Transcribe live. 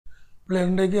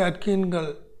இன்றைக்கு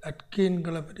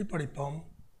அட்கீன்களை பற்றி படிப்போம்.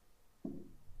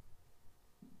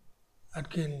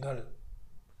 அட்கீன்கள்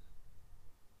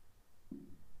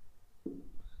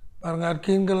பாருங்கள்.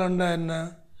 அட்கீன்கள்ண்டா என்ன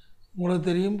உங்களுக்கு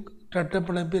தெரியும். இரட்டை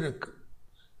பிணைப்பு இருக்குது.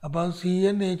 அப்போ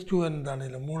CnH2n தானே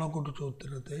இல்லை மூலக்கூட்டு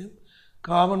சூத்திரத்தையும்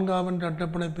கார்பன் இரட்டை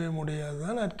பிணைப்பையும் முடியாது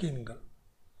தான் அட்கீன்கள்.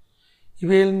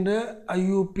 இவையிலிருந்து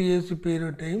IUPAC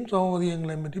பேரிட்டையும்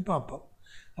சமோதியங்களையும் பற்றி பார்ப்போம்.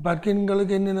 அப்போ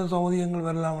அட்கீன்களுக்கு என்னென்ன சமோதியங்கள்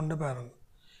வரலாம்னு பாருங்கள்.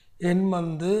 எண்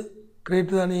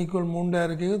greater than equal 3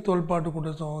 இருக்க தோல்பாட்டு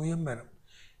கூட்ட சமோதியம் வரும்.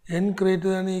 எண் greater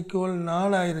than equal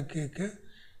 4 இருக்க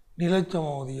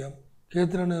நிலச்சமோதியம்,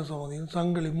 கேத்திரன சமோதியம்,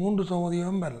 சங்கிலி 3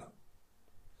 சமோதியம் வரலாம்.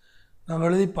 நாங்கள்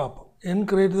எழுதி பார்ப்போம். எண்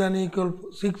greater than equal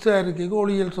 6 இருக்க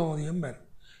ஒளியியல் சமோதியம் வரும்.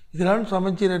 இதெல்லாம்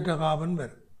சமச்சீரற்ற கார்பன்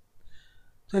வரும்.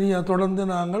 சரியா? தொடர்ந்து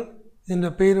நாங்கள் இந்த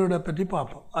பேரிட பற்றி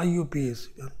பார்ப்போம். IUPAC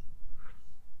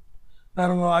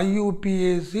பாருங்க.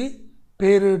 IUPAC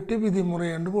பேரிட்டு விதிமுறை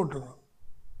என்று போட்டுருக்கோம்.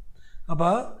 அப்போ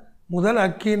முதல்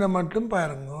அக்கீனை மட்டும்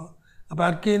பாருங்க. அப்போ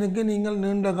அக்கீனுக்கு நீங்கள்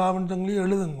நீண்ட கார்பன் சங்கிலி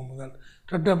எழுதுங்க. முதல்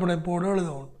இரட்டைப்பிணைப்போடு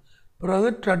எழுதணும். பிறகு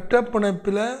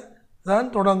இரட்டைப்பிணைப்பில்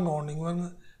தான் தொடங்கும். நீங்கள்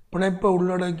பிணைப்பை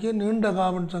உள்ளடக்கிய நீண்ட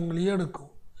கார்பன் சங்கிலியை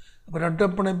எடுக்கும். அப்போ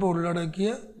இரட்டைப்பிணைப்பை உள்ளடக்கிய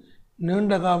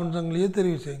நீண்ட கார்பன் சங்கிலியை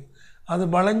தெரிவு செய்யும். அது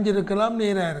வளைஞ்சிருக்கலாம்,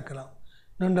 நேராக இருக்கலாம்,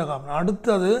 நீண்ட கார்பன்.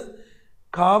 அடுத்தது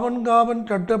கார்பன்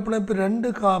இரட்டைப்பிணைப்பு 2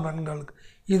 கார்பன்களுக்கு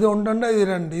இது ஒன்றுண்டா இது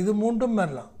 2 இது 3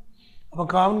 வரலாம். அப்போ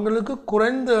கார்பன்களுக்கு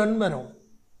குறைந்த எண் வரும்.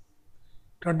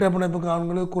 இரட்டைப்பிணைப்பு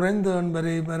கார்பன்களுக்கு குறைந்த எண்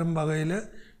வரும் வகையில்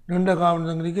நீண்ட கார்பன்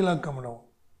சங்கிலிக்கு இலக்கமிடவும்.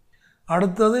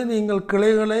 அடுத்தது நீங்கள்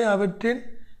கிளைகளை அவற்றின்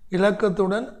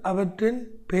இலக்கத்துடன் அவற்றின்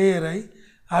பெயரை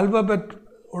ஆல்பபெட்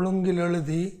ஒழுங்கில்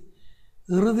எழுதி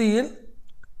இறுதியில்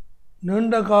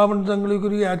நீண்ட கார்பன்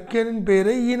சங்கிலிக்குரிய அட்கேனின்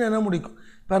பெயரை ஈன் என முடிக்கும்.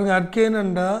 பாருங்கள், அட்கேன்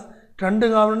என்றால் 2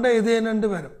 கார்பன்டா இதே நண்டு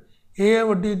வரும். ஏயை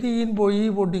வெட்டிட்டு ஈன் போய்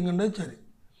போட்டிங்கன்னா சரி.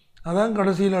 அதான்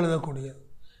கடைசியில் எழுதக்கூடியது.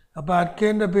 அப்போ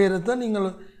அட்கேன்ற பேரை தான் நீங்கள்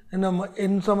என்ன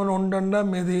N=1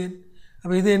 மெதேன்.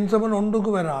 அப்போ இது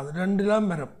N=1 வராது, 2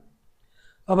 வரும்.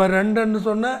 அப்போ 2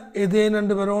 சொன்னால்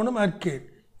எதேன் வரணும் அட்கேன்.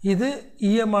 இது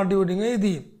ஈயை மாட்டி விட்டிங்க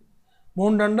இதீன்.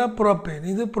 3 புரோப்பேன்,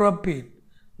 இது புரோப்பீன்.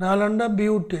 4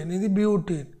 பியூட்டேன், இது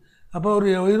பியூட்டீன். அப்போ ஒரு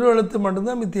எழுத்து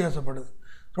மட்டும்தான் வித்தியாசப்படுது.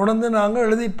 தொடர்ந்து நாங்கள்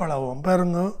எழுதி பழவோம்.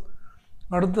 பாருங்க,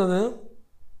 அடுத்தது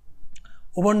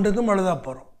ஒவ்வொன்றுக்கும் எழுத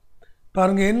போகிறோம்.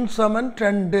 பாருங்கள்,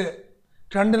 N=2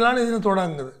 2லாம் இதில்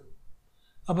தொடங்குது.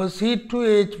 அப்போ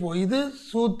C2H4 இது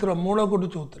சூத்திரம், மூலக்கூட்டு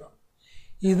சூத்திரம்.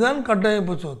 இதுதான்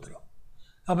கட்டமைப்பு சூத்திரம்.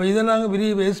 அப்போ இதை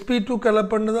நாங்கள் sp2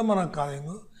 கலப்பண்ணு தான்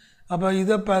மறக்காதீங்க. அப்போ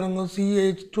இதை பாருங்க,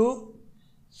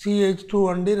 CH2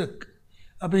 வண்டி இருக்குது.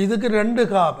 அப்போ இதுக்கு 2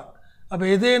 கார்பன். அப்போ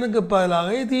எதேனுக்கு பதிலாக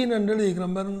இதீன் என்று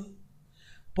எழுதிக்கிறோம். பாருங்கள்,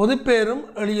 பொதுப்பேரும்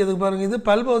எழுதியதுக்கு பாருங்கள், இது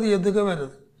பல்போதியத்துக்கு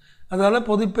வருது. அதனால்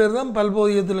பொதுப்பேர் தான்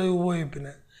பல்போதியத்தில்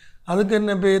உபயோகிப்பினேன். அதுக்கு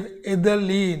என்ன பேர்?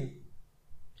 எதலீன்.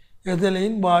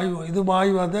 எதலீன் வாயு. இது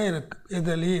வாயுவாக தான் இருக்குது,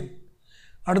 எதலீன்.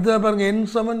 அடுத்தது பாருங்கள்,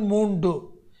 N=3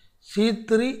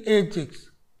 C3H6.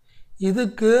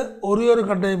 இதுக்கு ஒரு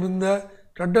கட்டமைப்பு, இந்த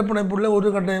இரட்டைப்பிணைப்புள்ள ஒரு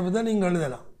கட்டமைப்பு தான் நீங்கள்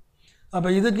எழுதலாம். அப்போ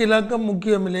இதுக்கு இலக்கம்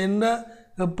முக்கியம் இல்லை. என்ன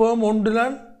எப்போவும்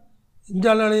 1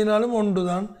 இஞ்சால் எழுதினாலும் 1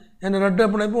 தான். என்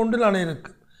இரட்டைப்பிணைப்பு 1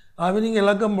 இருக்குது. ஆகவே நீங்கள்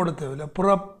இலக்கம் போட தேவையில்லை.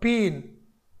 புரப்பீன்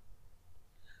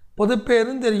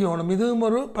பொதுப்பேரும் தெரியணும். இதுவும்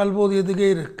ஒரு பல்போதியத்துக்கே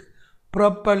இருக்குது.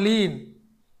 புரப்பலீன்,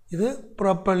 இது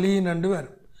புரப்பலீன் என்று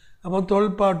வரும். அப்போ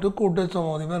தொல்பாட்டு கூட்ட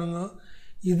சமோதியம் வருங்க.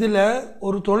 இதில்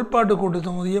ஒரு தொல்பாட்டு கூட்ட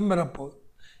சமோதியம் வரப்போகுது.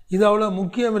 இது அவ்வளோ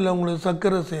முக்கியம் இல்லை உங்களுக்கு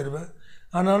சக்கரை சேர்வை.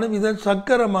 ஆனாலும் இதை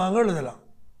சக்கரமாக எழுதலாம்.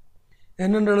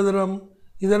 என்னென்று எழுதுகிறோம்?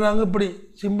 இதை நாங்கள் இப்படி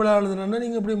சிம்பிளாக எழுதுனோன்னா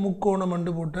நீங்கள் இப்படி முக்கோணம்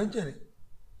என்று போட்டால் சரி.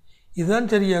 இதுதான்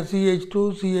சரியா? CH2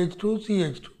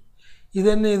 இது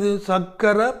என்ன? இது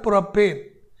சக்கரை புரப்பேன்.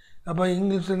 அப்போ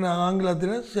இங்கிலீஷில்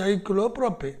ஆங்கிலத்தில் சைக்கிளோ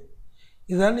புரப்பேன்.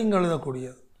 இதுதான் நீங்கள்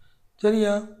எழுதக்கூடியது.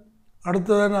 சரியா?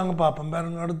 அடுத்ததை நாங்கள் பார்ப்போம்.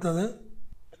 பாருங்கள், அடுத்தது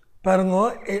பாருங்க,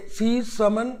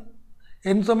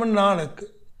 N=4க்கு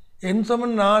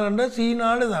N=4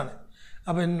 C4 தானே.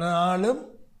 அப்போ 4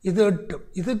 இது 8.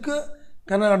 இதுக்கு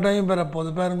கட்டமைப்பு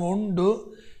பெறப்போகுது. பாருங்கள், 1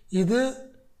 இது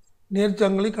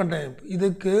நேர்ச்சங்கிலி கட்டமைப்பு.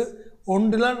 இதுக்கு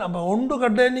 1 அப்போ 1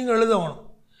 கட்டாயம் நீங்கள் எழுதணும்.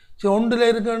 சரி, 1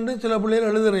 இருக்குன்னு சில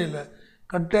பிள்ளைகள் எழுதுறையில்லை.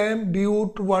 கட்டாயம்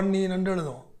பியூட்1 என்று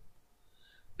எழுதுவோம்.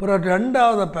 அப்புறம்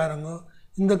 2வது பாருங்க,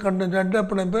 இந்த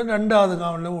இரட்டைப்பிணைப்பு 2வது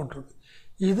காவலில் போட்டிருக்கு.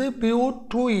 இது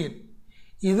பியூட்2.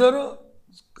 இது ஒரு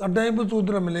கட்டமைப்பு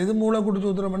சூத்திரம் இல்லை, இது மூலக்கூட்டு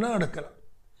சூத்திரம் என்ன எடுக்கலாம்.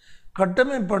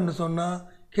 கட்டமைப்புன்னு சொன்னால்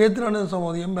கேத்திரன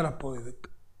சமோதியம் பெறப்போகுது. இதுக்கு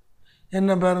என்ன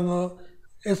பாருங்க,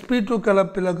 sp2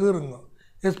 கலப்பிலக்கு இருங்க.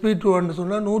 sp2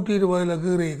 சொன்னால் 120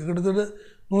 கீரைக்கு கிட்டத்தட்ட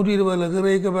 120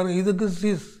 கீரைக்கு பாருங்கள். இதுக்கு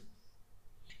சிஸ்,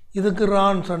 இதுக்கு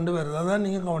ரான்ஸ் வருது. அதான்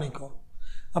நீங்கள் கவனிக்கும்.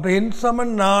 அப்போ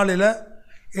N=4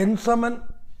 என்சமன்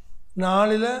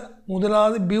 4ல்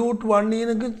முதலாவது பியூட்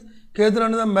 1க்கு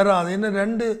கேத்திரனு தான் வராது. என்ன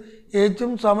 2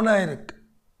 ஏச்சும் சமனாக இருக்குது.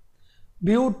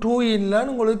 பியூட்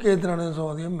 2 உங்களுக்கு கேத்திரனு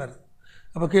சோதியம் வருது.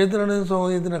 அப்போ கேத்திரனு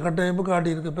சோதியத்தின் கட்டமைப்பு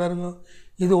காட்டியிருக்கு பாருங்க.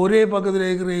 இது ஒரே பக்கத்தில்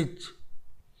இருக்கிற ஏச்,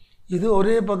 இது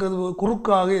ஒரே பக்கத்து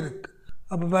குறுக்காக இருக்குது.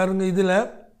 அப்போ பாருங்கள், இதில்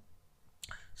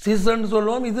சிஸ்ன்னு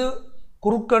சொல்லுவோம், இது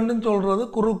குறுக்கண்டுன்னு சொல்கிறது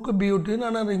குறுக்கு பியூட்டின்னு.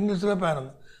 ஆனால் இங்கிலீஷில்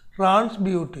பாருங்கள் ரான்ஸ்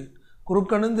பியூட்டி,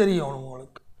 குறுக்கண்டுன்னு தெரியும்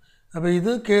உங்களுக்கு. அப்போ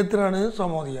இது கேத்திரனு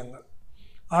சமோதியங்கள்.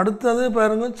 அடுத்தது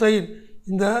பாருங்கள் செயின்.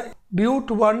 இந்த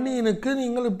பியூட் 1க்கு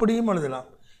நீங்கள் இப்படியும் எழுதலாம்.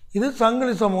 இது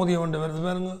சங்கிலி சமோதியம் என்று வருது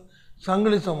பாருங்கள்.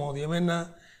 சங்கிலி சமோதியம் என்ன,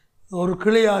 ஒரு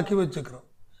கிளையாக்கி வச்சுக்கிறோம்.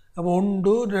 அப்போ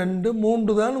 1 2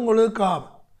 3 தான் உங்களுக்கு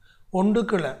காவன், 1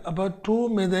 கிளை. அப்போ 2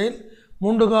 மிதைல்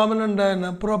 3 காவன் என்ற என்ன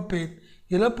புறப்பீன்,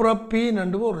 இதில் புறப்பீன்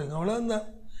என்று போடுறீங்க. அவ்வளோதான்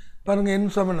பாருங்கள்.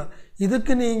 என் சமன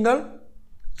இதுக்கு நீங்கள்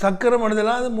சக்கரம்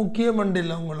எழுதலாம். அது முக்கியம்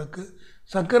இல்லை உங்களுக்கு.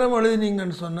 சக்கரம்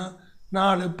எழுதினீங்கன்னு சொன்னால்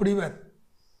 4 இப்படி வரும்.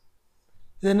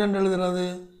 இது என்னென்று எழுதுறது,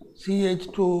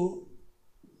 CH2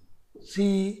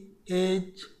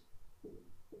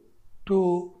 CH2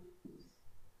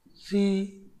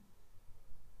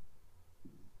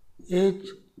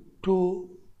 CH2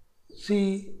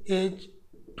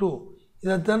 CH2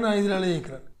 இதைத்தான் நான் இதில்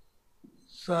எழுதிக்கிறேன்.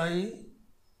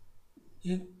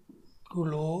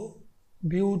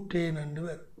 சைக்ளோபியூட்டேன் என்று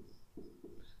வரும்.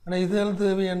 ஆனால் இதெல்லாம்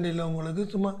தேவையாண்டு இல்லை உங்களுக்கு.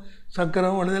 சும்மா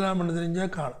சக்கரம் எழுதலாம்னு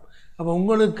தெரிஞ்சால் காணும். அப்போ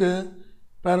உங்களுக்கு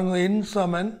பாருங்கள்,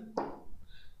 என்சமன்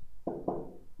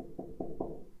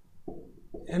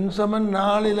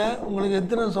 4ல் உங்களுக்கு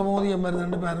எத்தனை சமோதியம்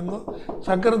வருதுன்னு பாருங்க.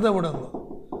 சக்கரத்தை விடுங்க.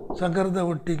 சக்கரத்தை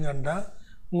விட்டிங்கண்டா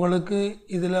உங்களுக்கு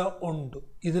இதில் 1,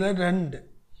 இதில் 2,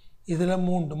 இதில்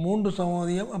 3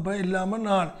 சமோதியம். அப்போ இல்லாமல்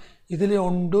 4, இதில்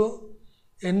 1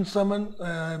 என்சமன்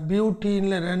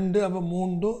பியூட்டியில் 2, அப்போ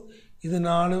 3, இது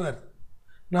 4 வருது.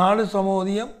 4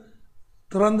 சமோதியம்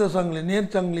திறந்த சங்கிலி,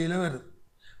 நேர்ச்சங்கிலியில் வருது.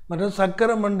 மற்ற சக்கர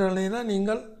மண்டலினா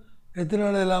நீங்கள் எத்தனை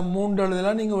எழுதலாம், 3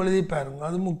 எழுதலாம். நீங்கள் எழுதி பாருங்க,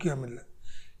 அது முக்கியம் இல்லை.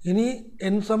 இனி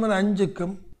என்சமன்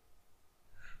 5க்கும்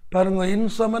பாருங்க.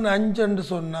 என்சமன் 5 என்று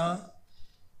சொன்னால்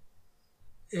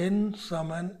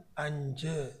என்சமன்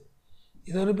 5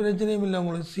 இது ஒரு பிரச்சனையும் இல்லை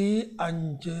உங்களுக்கு.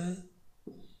 C5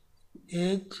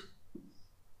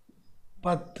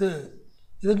 H10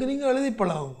 இதுக்கு நீங்கள் எழுதி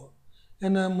பழகுங்க.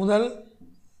 என்ன முதல்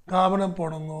காவனை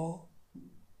போடுங்க,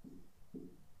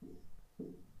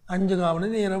 5 காவனை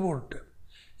நேராக போட்டு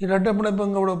இரட்டை பிணைப்பு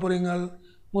எங்கே விட போகிறீங்க,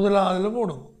 முதலாவதில்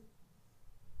போடுங்க.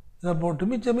 இதை போட்டு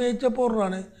மிச்சமே எச்ச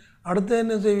போடுறானே. அடுத்து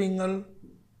என்ன செய்வீங்கள்,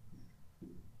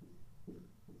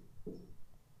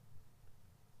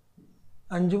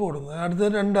 அஞ்சு போடுங்க.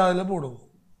 அடுத்தது 2ஆவதில் போடுங்க.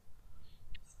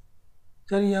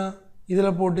 சரியா,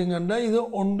 இதில் போட்டிங்கன்னா இது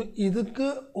 1, இதுக்கு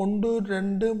 1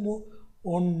 2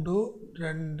 1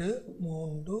 2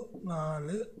 3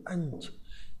 4 5.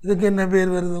 இதுக்கு என்ன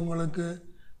பேர் வருது உங்களுக்கு,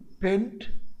 பென்ட்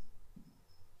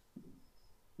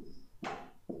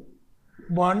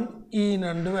 1E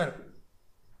நண்டு வரும்.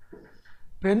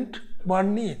 Pent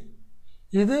 1E.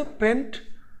 இது பென்ட்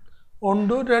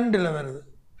 1 2ல் வருது.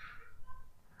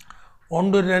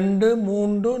 1 2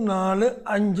 3 4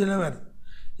 5ல் வருது.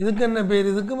 இதுக்கு என்ன பேர்,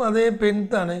 இதுக்கும் அதே பென்ட்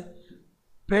தானே,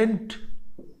 பென்ட்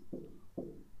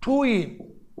 2E.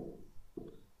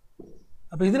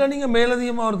 அப்போ இதில் நீங்கள்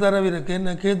மேலதிகமாக ஒரு தரவு இருக்குது. என்ன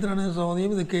கேத்திரனு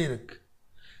சோதியம் இதுக்கே இருக்குது.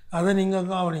 அதை நீங்கள்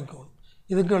கவனிக்கணும்.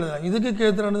 இதுக்கு எழுதலாம், இதுக்கு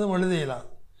கேத்திரனதும் எழுதிடலாம்.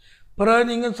 பிறகு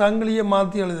நீங்கள் சங்கிலியை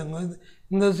மாற்றி எழுதுங்க.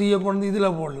 இந்த சியை கொண்டு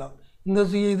இதில் போடலாம், இந்த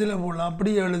சியை இதில் போடலாம்.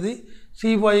 அப்படி எழுதி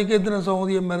C5க்கு எத்தனை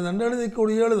சோதியம் வருதுன்னு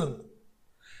எழுதிக்கூடிய எழுதுங்க.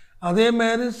 அதே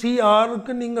மாதிரி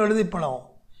C6க்கு நீங்கள் எழுதிப்பலாம்.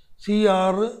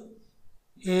 C6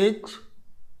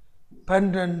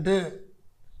 H12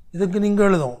 இதுக்கு நீங்கள்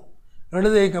எழுதும்.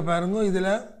 எழுதிக்க பாருங்க.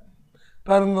 இதில்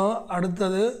பாருங்க,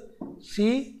 அடுத்தது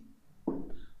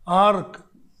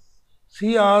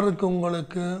C6க்கு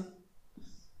உங்களுக்கு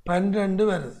 12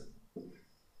 வருது.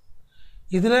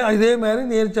 இதில் இதே மாதிரி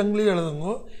நேர்ச்சங்கிலி எழுதுங்க.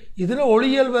 இதில்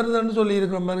ஒளியல் வருதுன்னு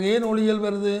சொல்லியிருக்கிற பாருங்க. ஏன் ஒளியல்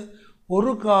வருது,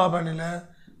 ஒரு காபனில்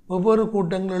ஒவ்வொரு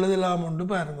கூட்டங்கள் எழுதலாம்னு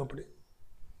பாருங்க. அப்படி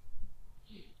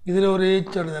இதில் ஒரு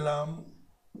H எழுதலாம்,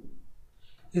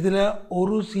 இதில்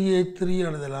ஒரு CH3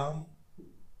 எழுதலாம்,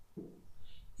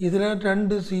 இதில்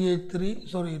 2 CH3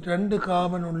 2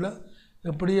 காபன் உள்ள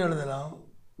எப்படி எழுதலாம்.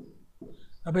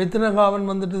 அப்போ எத்தனை காபன்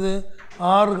வந்துட்டுது,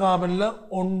 6 காபனில்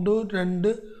 1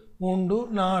 2 3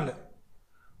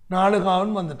 4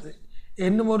 காபன் வந்துட்டுது.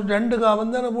 இன்னும் ஒரு 2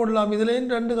 காபன் தானே போடலாம். இதுலேயும்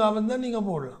 2 காபன் தான் நீங்கள்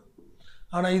போடலாம்.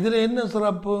 ஆனால் இதில் என்ன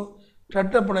சிறப்பு,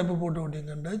 இரட்டை பிணைப்பு போட்டு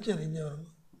விட்டீங்கன்றா சரிங்க வருங்க.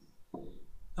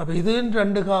 அப்போ இதுவும்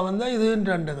 2 காபன் தான், இதுவும்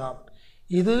 2 காபன்,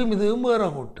 இதுவும் வேறு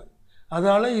கூட்டம்.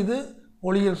 அதனால் இது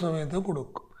ஒளியல் சமயத்தை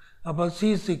கொடுக்கும். அப்போ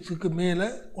C6க்கு மேலே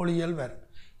ஒளியல் வரும்.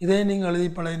 இதே நீங்கள் எழுதி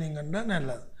பழகினீங்கன்னா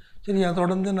நல்லது. சரியா,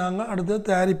 தொடர்ந்து நாங்கள் அடுத்தது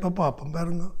தயாரிப்பை பார்ப்போம்.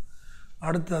 பாருங்க,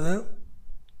 அடுத்தது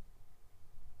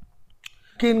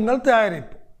அல்கீன்கள்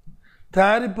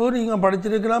தயாரிப்பு நீங்கள்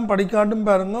படிச்சிருக்கலாம், படிக்காட்டும்.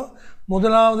 பாருங்க,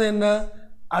 முதலாவது என்ன,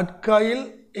 அல்கைல்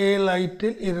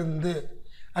ஏலைட்டில் இருந்து.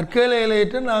 அல்கைல்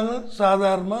ஏலைட்டு நாங்கள்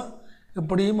சாதாரணமாக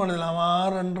எப்படியும் எழுதலாம்.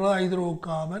 6 என்ற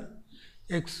ஹைட்ரோகார்பன்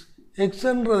எக்ஸ்.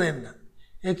 எக்ஸ்ன்றது என்ன,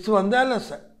 எக்ஸ் வந்து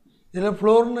அலசன். இதில்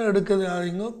ஃப்ளோர்னு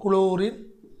எடுக்கிறதுங்க குளோரின்,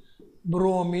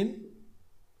 புரோமின்,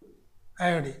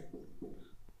 அயோடின்.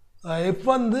 எஃப்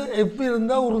வந்து எஃப்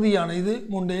இருந்தால் உறுதியான இது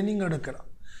முன்னே நீங்கள் எடுக்கலாம்.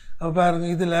 அப்போ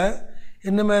பாருங்கள், இதில்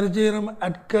என்ன மாதிரி செய்கிறோம்,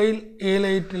 அல்கைல்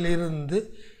ஏலைட்டில் இருந்து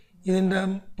இந்த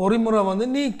பொறிமுறை வந்து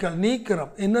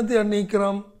நீக்கிறோம். என்னத்தை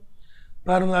நீக்கிறோம்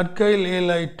பாருங்கள், அல்கைல்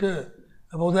ஏலைட்டு.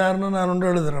 அப்போ உதாரணம் நான் ஒன்று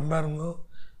எழுதுகிறேன். பாருங்க,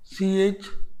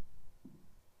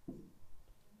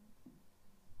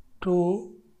 CH2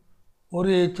 ஒரு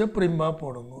ஏச்சை பிரிம்பாக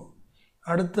போடுங்க.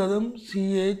 அடுத்ததும்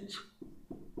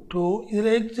CH2,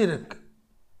 இதில் எக்ஸ் இருக்குது,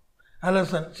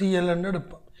 அலசன் CLன்னு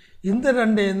எடுப்போம். இந்த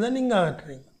ரெண்டையும் தான் நீங்கள்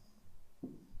அகற்றுறீங்க.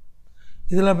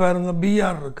 இதில் பாருங்கள்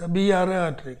BR இருக்குது, BR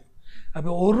அகற்றுறீங்க.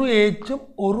 அப்போ ஒரு ஏச்சும்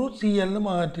ஒரு CLனும்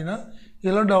அகற்றினா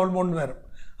இதில் டபுள் பாண்ட் வரும்.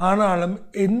 ஆனாலும்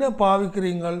என்ன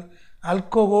பாவிக்கிறீங்கள்,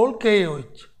 அல்கோஹோல்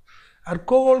KOH.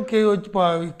 அல்கோஹோல் KOH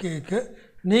பாவிக்க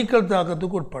நீக்கல்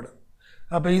தாக்கத்துக்கு உட்படும்.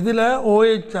 அப்போ இதில்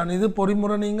OH தான், இது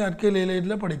பொறிமுறை நீங்கள் அல்கைல்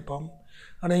ஏலைட்டில் படிப்போம்.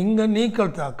 ஆனால் இங்கே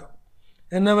நீக்கல் தாக்கம்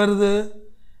என்ன வருது,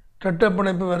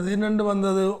 இரட்டைப்பிணைப்பு வருது. என்னென்று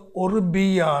வந்தது, ஒரு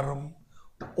BRம்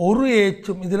ஒரு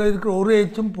ஏச்சும், இதில் இருக்கிற ஒரு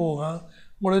ஏச்சும் போக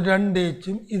உங்களுக்கு 2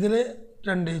 ஏச்சும், இதில்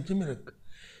 2 ஏச்சும் இருக்குது.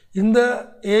 இந்த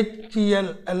HCl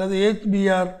அல்லது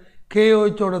HBr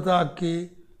KOHோட தாக்கி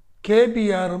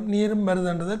KBRம் நீரும்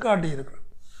வருதுன்றதை காட்டியிருக்கிறோம்.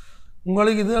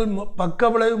 உங்களுக்கு இதுதான் பக்க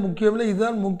விளைவு முக்கியமில்லை,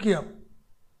 இதுதான் முக்கியம்.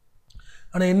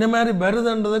 ஆனால் என்ன மாதிரி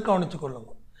வருதுன்றதை கவனித்து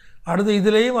கொள்ளுங்க. அடுத்து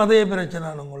இதுலேயும் அதே பிரச்சனை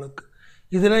உங்களுக்கு.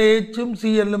 இதில் ஏச்சும்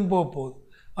CLம் போகுது,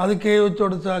 அது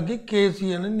KOHோட தாக்கி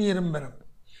KCl நீரும் வரும்,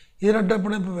 இரட்டை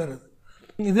பிணைப்பு வருது.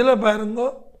 இதில் பாருங்க,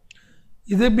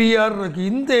 இது BR இருக்குது,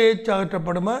 இந்த ஏச்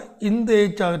அகற்றப்படுமா இந்த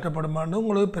ஏச் அகற்றப்படுமான்னு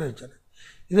உங்களுக்கு பிரச்சனை.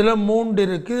 இதில் 3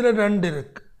 இருக்குது, இதில் 2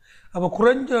 இருக்குது. அப்போ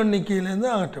குறைஞ்ச எண்ணிக்கையிலேருந்து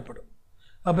அகற்றப்படும்.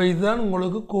 அப்போ இதுதான்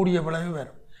உங்களுக்கு கூடிய விளைவு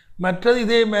வரும். மற்றது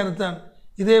இதே மாதிரி தான்,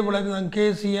 இதே விளைவு தான்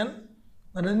KCl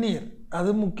மற்ற நீர். அது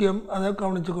முக்கியம், அதை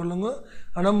கவனித்து கொள்ளுங்க.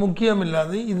 ஆனால் முக்கியம்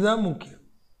இல்லாது இதுதான் முக்கியம்.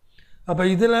 அப்போ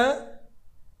இதில்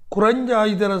குறைஞ்ச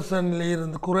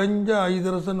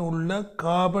ஐதரசன் உள்ள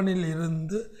கார்பனில்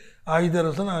இருந்து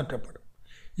ஐதரசன் அகற்றப்படும்,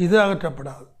 இது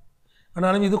அகற்றப்படாது.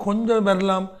 ஆனாலும் இது கொஞ்சம்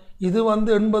வரலாம். இது வந்து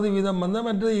 80% வந்தால்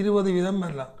மற்றது 20%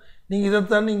 வரலாம். நீங்கள்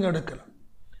இதைத்தான் நீங்கள் எடுக்கலாம்.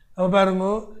 அப்போ பாருங்க,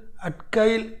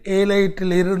 அல்கைல்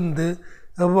ஏலைட்டில் இருந்து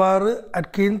எவ்வாறு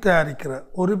அல்கீன் தயாரிக்கிற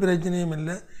ஒரு பிரச்சனையும்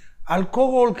இல்லை.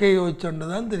 அல்கோஹோல் KOH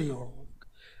தான் தெரியும் உங்களுக்கு.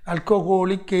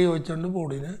 அல்கோஹோலிக் KOH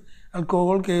போடினு,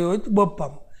 அல்கோஹோல் KOH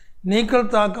வெப்பம்.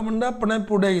 நீக்கல் தாக்கம்னா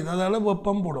பிணைப்பு உடையுது, அதால்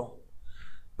வெப்பம் போடும்.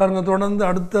 பாருங்கள், தொடர்ந்து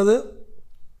அடுத்தது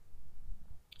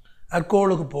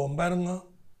அல்கோஹோலுக்கு போவோம். பாருங்க,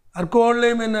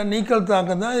 அல்கோஹோல்லையும் என்ன நீக்கல்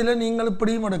தாக்கம் தான். இதில் நீங்கள்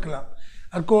இப்படியும் எடுக்கலாம்,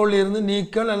 அல்கோஹோலில் இருந்து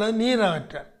நீக்கல் அல்லது நீர்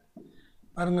அகற்றல்.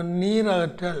 பாருங்கள், நீர்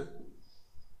அகற்றல்.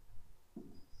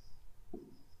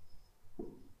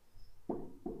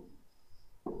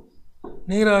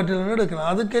 நீர் அகற்றல் எடுக்கலாம்.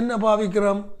 அதுக்கு என்ன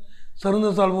பாவிக்கிறோம், சிறந்த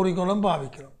சல்பூரிக்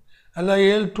பாவிக்கிறோம், அல்ல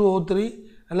Al2O3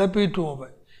 அல்ல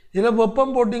P2O5. இதில்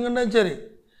வெப்பம் போட்டிங்கன்னா சரி.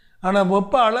 ஆனால்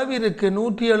வெப்ப அளவு இருக்குது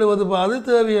 170. அது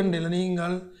தேவையண்டில்லை.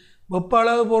 நீங்கள் வெப்ப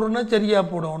அளவு போடணுன்னா சரியாக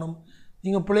போடணும்.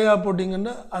 நீங்கள் பிள்ளையாக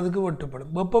போட்டிங்கன்னா அதுக்கு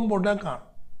வெட்டுப்படும். வெப்பம் போட்டால் காணும்.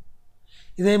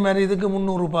 இதே மாதிரி இதுக்கு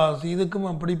 300 பாசி, இதுக்கும்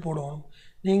அப்படி போடணும்.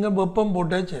 நீங்கள் வெப்பம்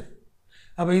போட்டால் சரி.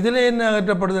 அப்போ இதில் என்ன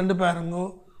அகற்றப்படுதுன்னு பாருங்க,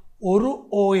 ஒரு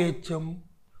OHம்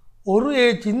ஒரு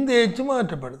H, இந்த Hம்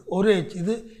அகற்றப்படுது. ஒரு H,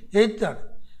 இது H தான்.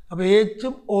 அப்போ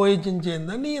Hம் OHம்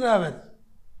சேர்ந்தால் நீராக வருது.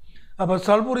 அப்போ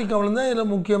சல்பூரிக் அமிலம் தான்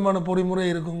இதில் முக்கியமான பொறிமுறை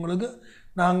இருக்குது உங்களுக்கு.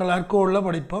 நாங்கள் அல்கோஹோலில்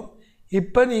படிப்போம்.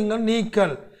 இப்போ நீங்கள்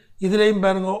நீக்கல் இதுலேயும்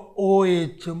பாருங்கள்,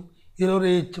 OHம் இதில் ஒரு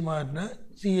H மாறினா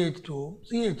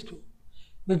CH2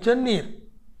 மிச்சம் நீர்.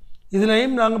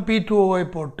 இதுலேயும் நாங்கள் P2O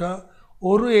போட்டால்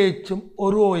ஒரு Hம்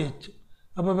ஒரு OHம்.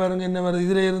 அப்போ பாருங்கள் என்ன வருது,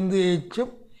 இதில் இருந்து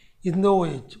Hம் இந்த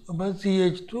OH, அப்போ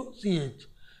CH2CH.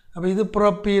 அப்போ இது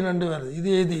ப்ரோப்பீன் வருது, இது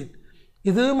எதீன்.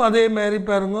 இதுவும் அதே மாதிரி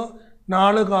பாருங்க,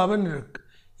 4 கார்பன் இருக்குது.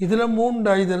 இதில்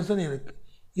 3 ஐதரசன் இருக்குது,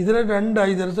 இதில் 2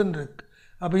 ஐதரசன் இருக்குது.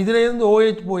 அப்போ இதில் இருந்து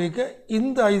OH போய்க்க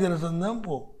இந்த ஐதரசன் தான்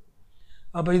போகும்.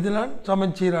 அப்போ இதெல்லாம்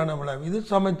சமச்சீரான விளைவு, இது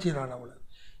சமச்சீரான விளைவு,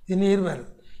 இது நீர்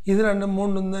வருது. இது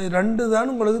 2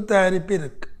 தான் உங்களுக்கு தயாரிப்பு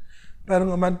இருக்குது.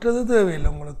 பாருங்க, மற்றது தேவையில்லை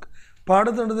உங்களுக்கு.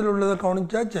 பாடத்திட்டத்தில் உள்ளதை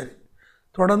கவனிச்சா சரி.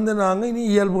 தொடர்ந்து நாங்கள் இனி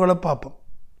இயல்புகளை பார்ப்போம்.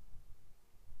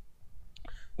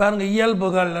 பாருங்கள்,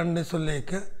 இயல்புகள்னு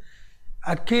சொல்லிக்க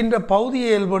அக்கீன்ற பகுதி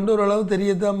இயல்புண்டு ஓரளவு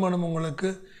தெரியத்தான் வேணும் உங்களுக்கு.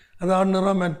 அதாவது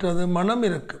நிறமற்றது, மனம்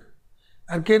இருக்குது.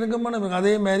 அர்க்கேனுக்கு மனம் இருக்குது.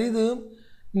 அதே மாதிரி இது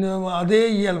அதே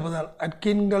இயல்பு தான்.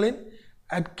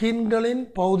 அர்க்கீன்களின்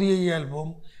பௌதிக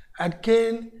இயல்பும்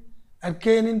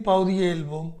அர்க்கேனின் பௌதிக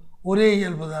இயல்பும் ஒரே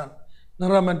இயல்பு தான்.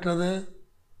 நிறமற்றது,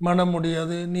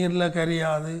 மனமுடியாது, நீரில்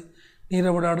கரியாது,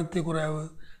 நீரை விட அடுத்து குறைவு.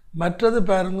 மற்றது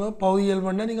பாருங்க பௌதிக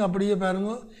இயல்புன்னா நீங்கள் அப்படியே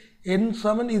பாருங்க என்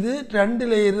சமன் இது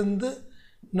 2ல் இருந்து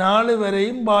 4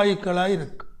 வரையும் வாயுக்களாக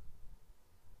இருக்கு.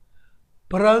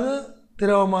 பிறகு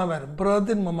திரவமாக வரும், பிறகு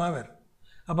திண்மமாக வரும்.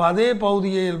 அப்போ அதே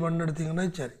பௌதிக இயல்புன்னு எடுத்திங்கன்னா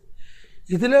சரி.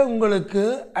 இதில் உங்களுக்கு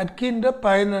அர்க்கின்ற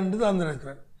பயன் என்று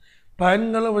தந்திருக்கிறேன்.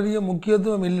 பயன்களை வழிய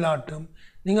முக்கியத்துவம் இல்லாட்டும்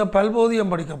நீங்கள்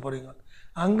பல்போதியம் படிக்க போகிறீங்க.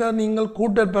 அங்கே நீங்கள்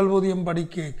கூட்டல் பல்போதியம்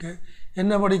படிக்க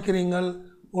என்ன படிக்கிறீங்கள்?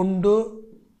 ஒன்று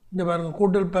இந்த பாருங்கள்,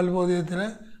 கூட்டல்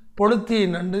பல்போதியத்தில்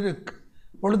பொழுத்தீன் என்று இருக்குது.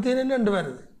 பொழுத்தீன் என்று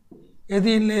வருது,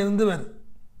 எதியிலேருந்து வருது.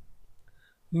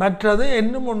 மற்றது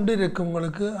இன்னும் ஒன்று இருக்குது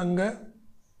உங்களுக்கு அங்கே.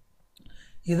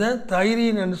 இதை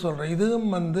தைரீன் என்று சொல்கிறேன்.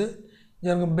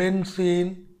 இதுவும்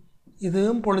பென்சீன்,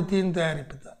 இதுவும் பொலித்தீன்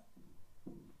தயாரிப்பு தான்.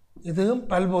 இதுவும்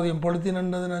பல்போதியம்.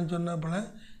 பொலித்தீன்ன்றது நான் சொன்ன போல்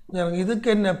இதுக்கு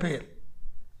என்ன பெயர்?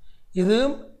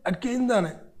 இதுவும் அர்க்கீன்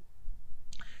தானே.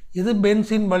 இது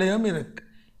பென்சீன் வளையம் இருக்குது.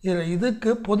 இதுக்கு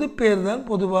பொது பேர் தான்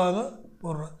பொதுவாக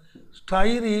போடுறோம்.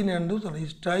 ஸ்டைரீன் என்று சொல்லி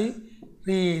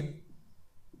ஸ்டைரீன்.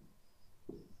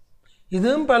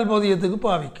 இதுவும் பல்போதியத்துக்கு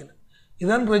பாவிக்கணும்.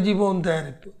 இதுதான் ரெஜிபோன்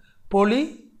தயாரிப்பு. பொலி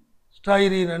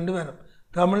ஸ்டைரீன் என்று வரும்.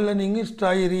 தமிழில் நீங்கள்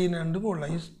ஸ்டைரீன் என்று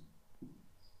போடலாம்.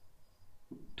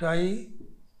 ஸ்டைரீன்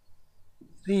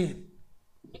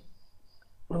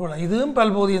போடலாம். இதுவும்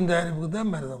பல்போதியம் தயாரிப்புக்கு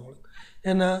தான் வருது உங்களுக்கு.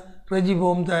 ஏன்னா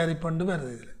ரெஜிபோம் தயாரிப்பு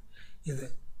வருது இதில். இது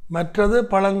மற்றது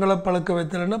பழங்களை பழுக்க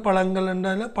வைத்தல்னா பழங்கள்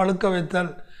என்றால் பழுக்க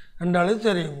வைத்தல் என்றாலே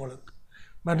சரி உங்களுக்கு.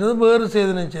 மற்றது வேறு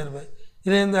சேதனை சேர்வை.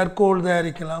 இதிலேருந்து அற்கோல்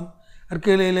தயாரிக்கலாம்,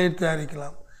 அற்கையில் இலை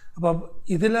தயாரிக்கலாம். அப்போ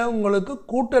இதில் உங்களுக்கு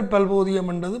கூட்டல் பல்போதியம்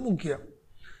என்றது முக்கியம்.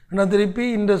 ஆனால் திருப்பி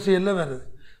இண்டஸ்ட்ரியலில் வருது.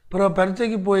 அப்புறம்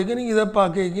பரீட்சைக்கு போய்க்க நீங்கள் இதை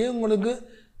பார்க்க உங்களுக்கு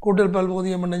கூட்டல்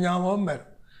பல்போதியம் என்ற ஞாபகம்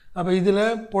வரும். அப்போ இதில்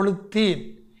பொலித்தீன்,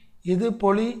 இது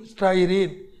பொலி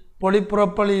ஸ்டைரீன்,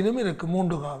 பொலிப்புறப்பலினும் இருக்குது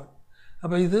 3 காவல்.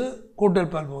 அப்போ இது கூட்டல்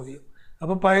பல்போதியம்.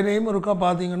 அப்போ பயனையும் இருக்கா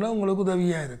பார்த்தீங்கன்னா உங்களுக்கு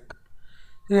உதவியாக இருக்குது.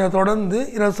 இதை தொடர்ந்து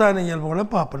இரசாயன இயல்புகளை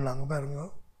பார்ப்போம். நாங்கள் பாருங்க,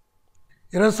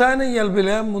 இரசாயன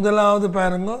இயல்பில் முதலாவது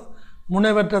பாருங்க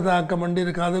முனைவற்ற தாக்கம் என்று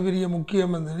இருக்குது. அது பெரிய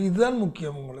முக்கியம். இதுதான்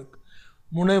முக்கியம் உங்களுக்கு,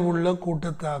 முனைவுள்ள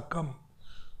கூட்டத்தாக்கம்.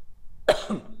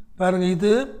 பாருங்கள்,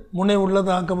 இது முனைவுள்ள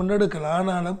தாக்கம் என்று எடுக்கலாம்.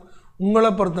 ஆனாலும்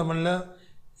உங்களை பொறுத்தமல்ல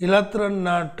இலத்திரன்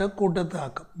நாட்ட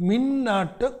கூட்டத்தாக்கம், மின்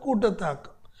நாட்ட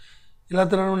கூட்டத்தாக்கம்.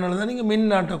 இலத்திரன் தான் நீங்கள் மின்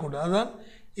நாட்ட கூட்டம். அதுதான்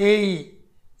ஏஇ.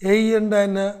 ஏஇ என்றால்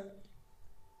என்ன?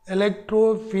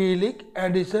 எலக்ட்ரோஃபீலிக்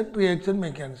அடிஷன் ரியாக்ஷன்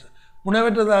மெக்கானிசம்.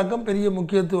 முனைவற்ற தாக்கம் பெரிய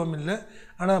முக்கியத்துவம் இல்லை,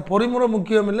 ஆனால் பொறிமுறை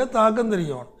முக்கியம் இல்லை, தாக்கம்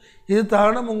தெரியணும். இது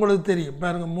தானம் உங்களுக்கு தெரியும்.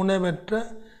 பாருங்கள், முனைவற்ற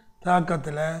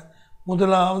தாக்கத்தில்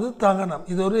முதலாவது தகனம்.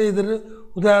 இது ஒரு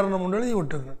உதாரணம் ஒன்று எழுதி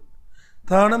விட்டுங்க.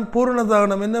 தானம் பூரண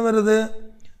தானம் என்ன வருது?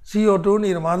 CO2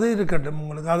 நீரும். அது இருக்கட்டும்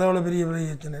உங்களுக்கு, அதோட பெரிய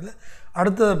பிரச்சனை இல்லை.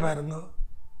 அடுத்ததை பாருங்க.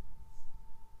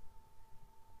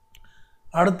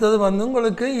 அடுத்தது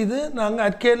உங்களுக்கு இது நாங்கள்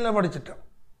அர்க்கேனில் படிச்சிட்டோம்.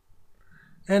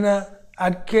 ஏன்னா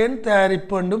அர்க்கேன்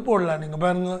தயாரிப்புன்னு போடலாம். நீங்கள்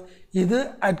பாருங்கள், இது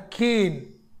அர்க்கீன்,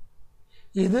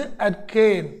 இது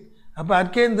அர்க்கேன். அப்போ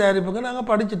அர்க்கேன் தயாரிப்புக்கு நாங்கள்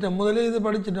படிச்சிட்டோம். முதல்ல இது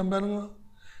படிச்சிட்டோம் பாருங்க.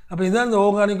 அப்போ இதுதான் இந்த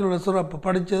ஓர்கானிக்கோட சிறப்பு.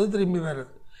 படித்தது திரும்பி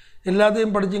வருது.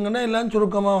 எல்லாத்தையும் படிச்சிங்கன்னா எல்லாம்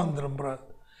சுருக்கமாக வந்துடும்.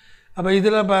 அப்போ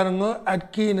இதில் பாருங்க,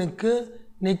 அர்க்கீனுக்கு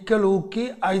நிக்கல் ஊக்கி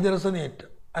ஐதரசனேற்று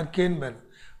அர்க்கேன் வருது.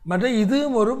 மற்ற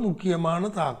இதுவும் ஒரு முக்கியமான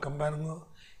தாக்கம். பாருங்க,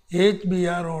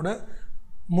 HBRோட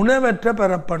முனைவற்ற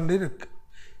பரப்பண்டு இருக்குது.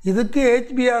 இதுக்கு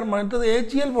HBR மற்றது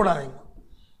HCl போடாதீங்க.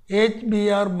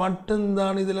 HBR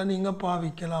மட்டும்தான் இதில் நீங்கள்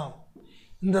பாவிக்கலாம்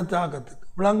இந்த தாக்கத்துக்கு.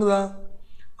 விளங்குதா?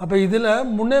 அப்போ இதில்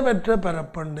முனைவற்ற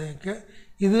பரப்பண்டுக்கு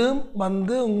இதுவும்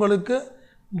உங்களுக்கு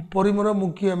பொறிமுறை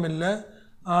முக்கியம் இல்லை.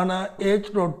 ஆனால்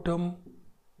H.ம்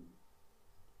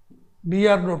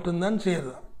BR.ம் தான்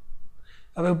சேருதான்.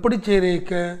 அப்போ எப்படி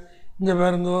சேரிக்க இங்கே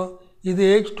பாருங்க, இது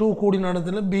H2 கூடி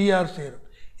நடத்துல BR சேரும்.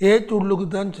 H உள்ளுக்கு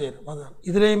தான் சேரும். அதான்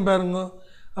இதுலேயும் பாருங்க.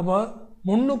 அப்போ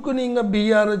முன்னுக்கு நீங்கள்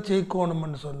BRஐ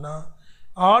சேர்க்கணும்னு சொன்னால்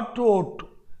R2O2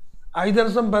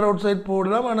 ஐதரசம் பெராக்சைடு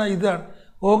போடலாம். ஆனால் இதுதான்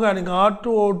ஓர்கானிக்.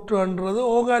 R2O2ன்றது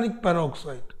organic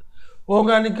peroxide.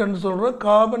 ஓர்கானிக்னு சொல்கிற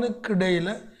கார்பனுக்கு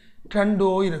இடையில் 2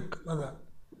 O இருக்குது. அதான்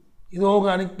இது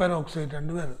ஓர்கானிக் பெராக்சைடு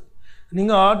ரெண்டு வருது.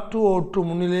 நீங்கள் R2O2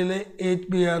 முன்னிலையில்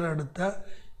HBR எடுத்தால்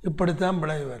இப்படித்தான்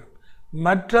விளைவு வரும்.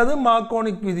 மற்றது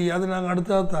மார்க்கோனிக் விதி, அது நாங்கள்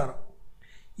அடுத்ததாக தரோம்.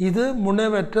 இது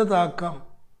முனைவற்ற தாக்கம்.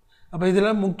 அப்போ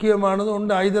இதில் முக்கியமானது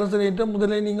ஒன்று ஐதரசனேற்ற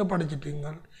முதலே நீங்கள்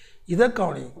படிச்சிட்டீங்க. இதை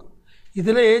கவனிங்க.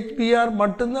 இதில் ஹெச்பிஆர்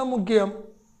மட்டும்தான் முக்கியம்,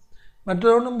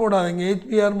 மற்ற ஒன்றும் போடாதீங்க.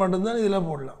 ஹெச்பிஆர் மட்டும்தான் இதில்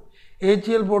போடலாம்.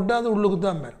 ஹெச்எல் போட்டால் அது உள்ளுக்கு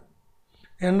தான் வரும்.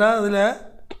 ஏன்னா அதில்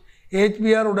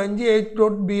ஹெச்பிஆர் உடைஞ்சி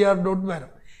H.Br.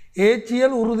 வரும்.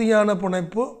 ஹெச்எல் உறுதியான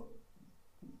பிணைப்பு,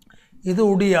 இது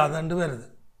உடையாதண்டு வருது.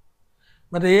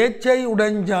 மற்ற ஹெச்ஐ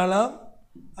உடைஞ்சாலும்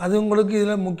அது உங்களுக்கு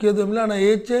இதில் முக்கியத்துவம் இல்லை. ஆனால்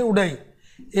ஹெச்ஐ உடை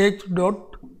H.I.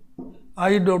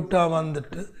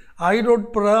 வந்துட்டு I.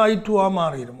 பிறகு I2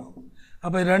 மாறிடுமா.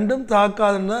 அப்போ ரெண்டும்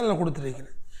தாக்காதுன்னு தான் நான்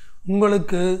கொடுத்துருக்கிறேன்.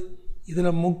 உங்களுக்கு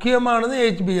இதில் முக்கியமானது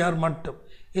HBr மட்டும்.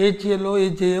 HLO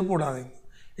HAயோ போடாதீங்க.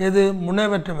 எது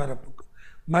முனைவற்ற வரப்புக்கு.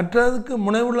 மற்றதுக்கு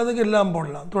முனைவுள்ளதுக்கு எல்லாம்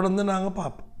போடலாம். தொடர்ந்து நாங்கள்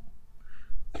பார்ப்போம்.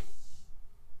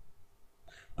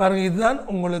 பாருங்கள், இதுதான்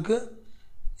உங்களுக்கு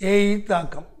ஏஇ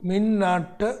தாக்கம்,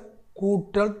 மின்னாட்ட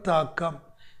கூட்டல் தாக்கம்.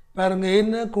 பாருங்கள்,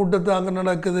 என்ன கூட்டத்தாக்கம்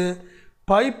நடக்குது?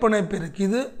 பைப்பிணைப்பு இருக்குது.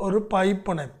 இது ஒரு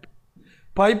பைப்பிணைப்பு.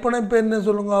 பைப்பிணைப்பு என்ன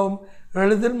சொல்லுங்க?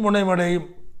 எளிதில் முனைவடையும்.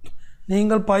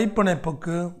 நீங்கள்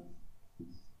பைப்பிணைப்புக்கு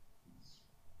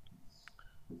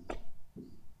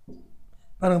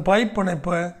பாருங்கள்,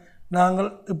 பைப்பிணைப்பை நாங்கள்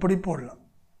இப்படி போடலாம்.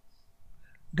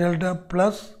 டெல்டா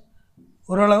ப்ளஸ்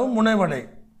ஓரளவு முனைவடை.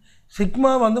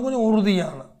 சிக்மா வந்து கொஞ்சம்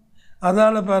உறுதியான,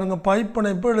 அதால் பாருங்கள்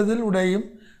பைப்பிணைப்பு எளிதில் உடையும்,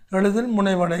 எளிதில்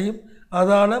முனைவடையும்.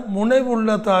 அதால்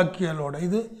முனைவுள்ள தாக்கியலோட,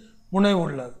 இது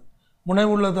முனைவுள்ளது,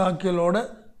 முனைவுள்ள தாக்கியலோட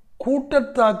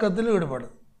கூட்டத்தாக்கத்தில்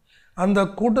ஈடுபடுது. அந்த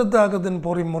கூட்டத்தாக்கத்தின்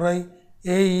பொறிமுறை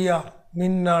ஏஇஆர்,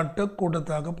 மின்னாட்ட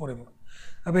கூட்டத்தாக்க பொறிமுறை.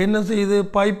 அப்போ என்ன செய்யுது?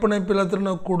 பைப்பிணைப்பில்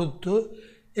திறனை கொடுத்து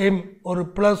எம் ஒரு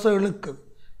ப்ளஸ்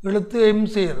இழுத்து எம்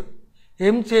சேருது.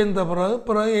 எம் சேர்ந்த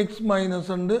பிறகு எக்ஸ்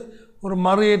மைனஸ் ஒரு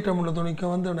மறையேற்றம் உள்ள துணிக்க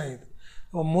வந்து இணையுது.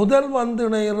 இப்போ முதல் வந்து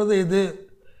இணைகிறது இது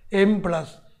எம்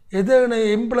ப்ளஸ். எது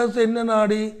எம் ப்ளஸ் என்ன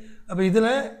நாடி? அப்போ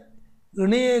இதில்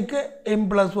இணையக்க எம்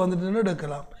ப்ளஸ் வந்துட்டுன்னு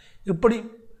எடுக்கலாம். இப்படி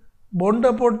பொண்டை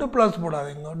போட்டு ப்ளஸ்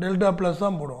போடாதீங்க, டெல்டா ப்ளஸ்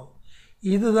தான் போடணும்.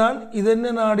 இதுதான் இது என்ன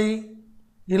நாடி?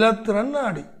 இலத்திரன்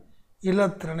நாடி.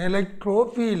 இலத்திரன்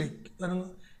எலக்ட்ரோஃபீலிக்.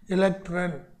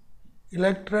 எலக்ட்ரன்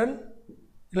எலக்ட்ரன்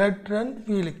எலக்ட்ரன்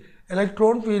ஃபீலிக்,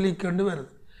 எலக்ட்ரோன் ஃபீலிக் என்று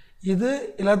வருது. இது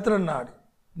இலத்திரன் நாடி.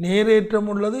 நேரேற்றம்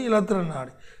உள்ளது இலத்திரன்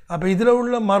நாடி. அப்போ இதில்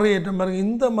உள்ள மறையேற்றம் பாருங்கள்,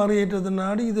 இந்த மறையேற்றத்தின்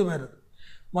நாடி இது வருது.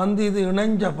 வந்து இது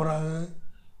இணைஞ்ச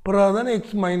பிறகுதான்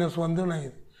எக்ஸ் மைனஸ் வந்து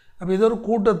இணையுது. அப்போ இது ஒரு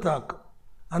கூட்டத்தாக்கம்.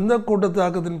 அந்த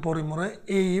கூட்டத்தாக்கத்தின் பொறிமுறை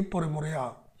ஏஇ பொறிமுறை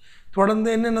ஆகும். தொடர்ந்து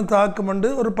என்னென்ன தாக்கம்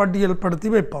ஒரு பட்டியல் படுத்தி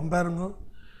வைப்போம். பாருங்கள்,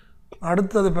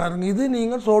 அடுத்தது பாருங்கள், இது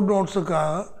நீங்கள் ஷார்ட்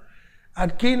நோட்ஸுக்காக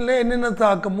அக்கீனில் என்னென்ன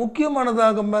தாக்கம், முக்கியமான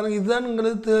தாக்கம் பாருங்கள், இதுதான்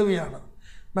உங்களுக்கு தேவையானது.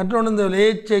 மற்றொன்று இந்த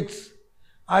ஹெச்எக்ஸ்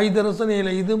ஐதரசன்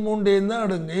ஏழை, இது மூண்டேன்னு தான்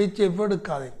எடுங்க, ஹெச்எஃப்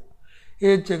எடுக்காதீங்க.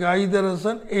 ஹெச்எக்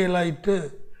ஐதரசன் ஏழாயிட்டு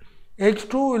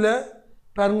X2ல்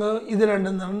பாருங்கள், இது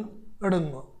ரெண்டும் தான்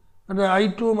எடுங்க. மற்ற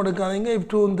I2வும் எடுக்காதீங்க,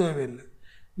 F2வும் தேவையில்லை.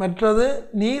 மற்றது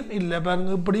நீர் இல்லை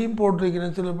பாருங்கள், இப்படியும்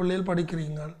போட்டிருக்கிறேன். சில பிள்ளைகள்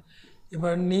படிக்கிறீங்க. இப்போ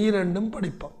நீர் ரெண்டும்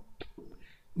படிப்போம்.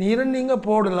 நீரன் நீங்கள்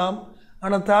போடலாம்,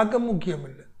 ஆனால் தாக்கம் முக்கியம்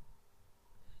இல்லை.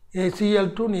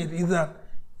 Cl2 நீர், இதுதான்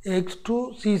X2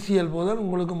 CCl போதால்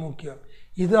உங்களுக்கு முக்கியம்.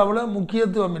 இது அவ்வளோ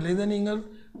முக்கியத்துவம் இல்லை, இதை நீங்கள்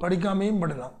படிக்காமையும்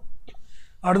படலாம்.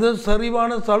 அடுத்தது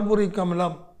சரிவான சல்பூரிக்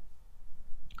அமிலம்.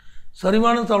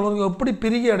 சரிவான சல்பூரிக் எப்படி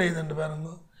பிரிகை அடையுதுன்னு பாருங்க,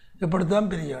 இப்படித்தான்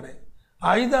பிரிகை அடையும்.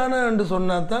 ஐதான என்று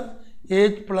சொன்னால் தான்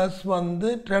H+ வந்து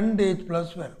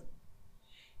 2H+ வரும்.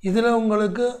 இதில்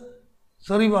உங்களுக்கு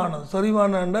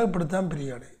சரிவானண்டா இப்படித்தான்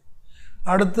பிரிகை அடையும்.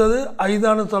 அடுத்தது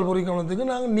ஐதான சல்பூரிக்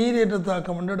அமிலத்துக்கு நாங்கள் நீரேற்ற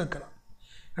தாக்கம் எடுக்கலாம்.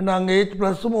 ஏன்னா அங்கே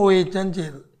H+ம் OH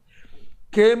சேருது.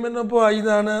 கேமினப்போ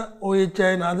ஐதான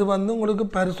OH அது வந்து உங்களுக்கு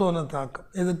பரிசோதனை தாக்கம்.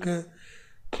 இதுக்கு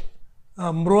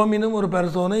புரோமினும் ஒரு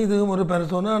பரிசோதனை, இதுவும் ஒரு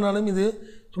பரிசோதனை. ஆனாலும் இது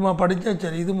சும்மா படித்தா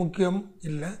சரி, இது முக்கியம்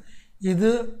இல்லை. இது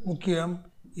முக்கியம்,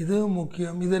 இது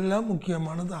முக்கியம், இதெல்லாம்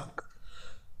முக்கியமான தாக்கம்.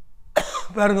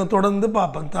 பாருங்கள், தொடர்ந்து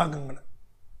பார்ப்பேன் தாக்கங்களை.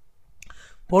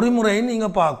 பொறிமுறையை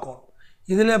நீங்கள் பார்க்கணும்.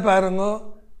 இதில் பாருங்க,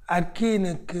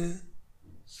 அக்கீனுக்கு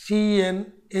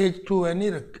CnH2n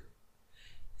இருக்குது.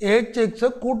 HX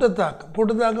கூட்டத்தாக்கம்.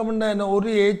 கூட்டத்தாக்கம்னா என்ன? ஒரு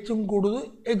Hம் கூடுது,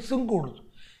 Xம் கூடுது.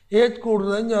 H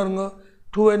கூடுதுன்னு பாருங்க,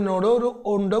 2nோட ஒரு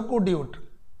 1 கூட்டி விட்டு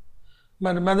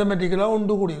மேத்தமெட்டிக்கலாக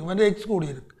 1 கூடியிருக்கு, மற்ற X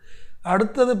கூடியிருக்கு.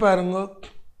 அடுத்தது பாருங்க,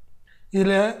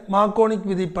 இதில் மார்க்கோனிக்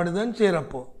விதிப்படி தான்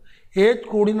சேரப்போ H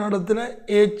கூடின இடத்துல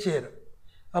H சேரும்.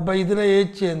 அப்போ இதில்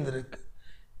H சேர்ந்துருக்கு.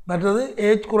 மற்றது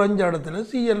H குறைஞ்ச இடத்துல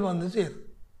Cl வந்து சேரும்.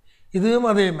 இதுவும்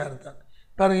அதே மாதிரி தான்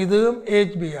பாருங்கள், இதுவும்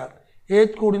HBr.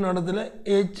 H கூடின இடத்துல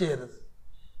H சேருது,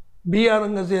 Br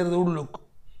எங்கே சேருது? உள்ளுக்கு.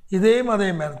 இதேயும் அதே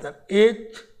மாதிரி தான்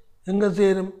H எங்கே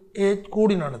சேரும்? H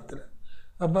கூடின இடத்துல.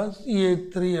 அப்போ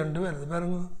CH3 என்று வருது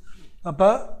பாருங்க. அப்போ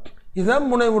இதுதான்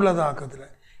முனைவுள்ள தாக்கத்தில்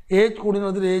H கூடின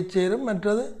இடத்துல H சேரும்,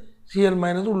 மற்றது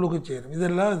Cl- உள்ளுக்கு சேரும்.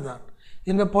 இதெல்லாம் இதுதான்.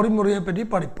 இந்த பொறிமுறையை பற்றி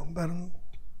படிப்போம் பாருங்கள்.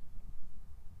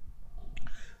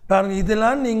 பாருங்கள்,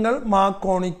 இதெல்லாம் நீங்கள்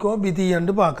மார்க்கோனிக்கோ விதி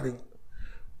என்று பார்க்குறீங்க.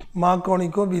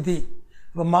 மார்க்கோனிக்கோ விதி.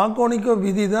 இப்போ மார்க்கோனிக்கோ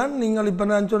விதி தான் நீங்கள் இப்போ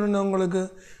நான் சொன்னேன் உங்களுக்கு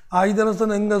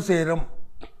ஐதரசன் எங்கே சேரும்.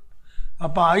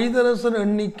 அப்போ ஐதரசன்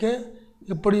எண்ணிக்கை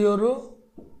இப்படி ஒரு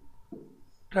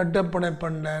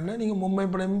இரட்டைப்பிணைப்புன்னு நீங்கள் மும்மை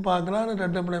பிணைப்பும் பார்க்கலாம். ஆனால்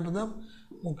இரட்டைப்பிணைப்பு தான்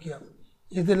முக்கியம்.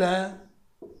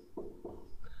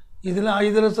 இதில்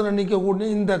ஐதரசன் எண்ணிக்கை கூடிய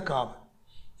இந்த காபன்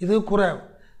இது குறைவு.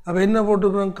 அப்போ என்ன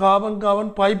போட்டுக்கிறோம்,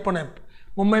 காபன் பைப்பிணைப்பு.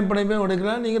 மும்மை பிணைப்பையும்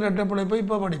எடுக்கலாம். நீங்கள் இரட்டைப்பிணைப்பை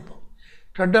இப்போ படிப்போம்.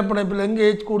 இரட்டைப்பிணைப்பில் எங்கே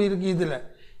ஏஜ் கூடி இருக்குது,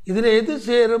 இதில் எது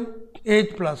சேரும்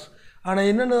H+. ஆனால்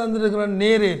என்னென்ன வந்துருக்கிறோம்,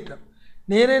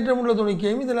 நேரேற்றம் உள்ள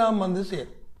துணிக்கையும் இதெல்லாம் வந்து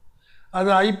சேரும். அது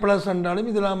I+ என்றாலும்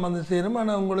இதெல்லாம் வந்து சேரும்.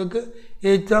 ஆனால் உங்களுக்கு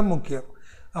H தான் முக்கியம்.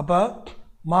 அப்போ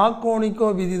மார்க்கோனிக்கோ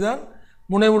விதி தான்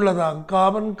முனைவுள்ளதாகும்.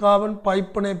 காபன்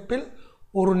பைப்பிணைப்பில்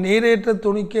ஒரு நேரேற்ற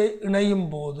துணிக்கை இணையும்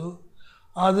போது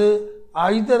அது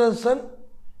ஐதரசன்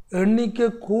எண்ணிக்கை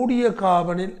கூடிய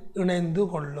காபனில் இணைந்து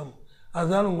கொள்ளும்.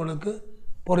 அதுதான் உங்களுக்கு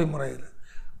பொறிமுறையில்.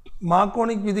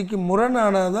 மார்க்கோனிக் விதிக்கு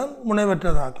முரணானதான்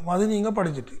முனைவற்றதாகும். அது நீங்கள்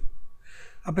படிச்சுட்டீங்க.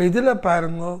 அப்போ இதில்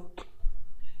பாருங்க,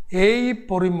 ஏஇ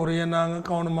பொறிமுறையை நாங்கள்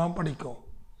கவனமாக படிக்கோம்.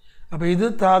 அப்போ இது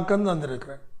தாக்கம்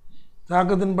தந்திருக்கிறேன்.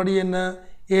 தாக்கத்தின்படி என்ன,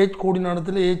 ஏஜ் கூடின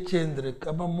இடத்துல ஏஜ் சேர்ந்துருக்கு.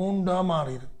 அப்போ 3ஆக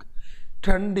மாறி இருக்கு.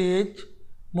 2 ஏஜ்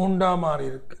 3ஆக மாறி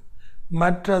இருக்கு.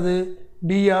 மற்றது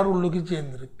BR உள்ளுக்கு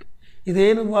சேர்ந்துருக்கு.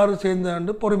 இதேவாறு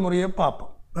சேர்ந்தாண்டு பொறிமுறையை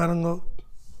பார்ப்போம். பாருங்க,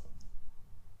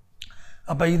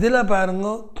 அப்போ இதில் பாருங்க,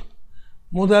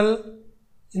 முதல்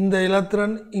இந்த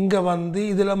எலக்ட்ரான் இங்கே வந்து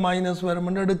இதில் மைனஸ்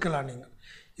வருமென்னு எடுக்கலாம்.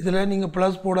 இதில் நீங்கள்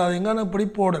ப்ளஸ் போடாதீங்க, ஆனால் இப்படி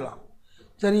போடலாம்.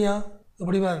 சரியா,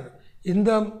 இப்படி பாருங்க,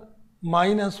 இந்த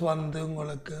மைனஸ் வந்து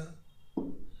உங்களுக்கு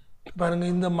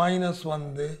பாருங்கள், இந்த மைனஸ்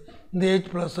வந்து இந்த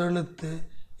H+ எழுத்து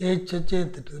H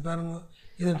சேர்த்துட்டு பாருங்க,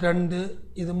 இது 2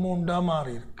 இது 3ஆக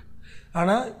மாறி இருக்கு.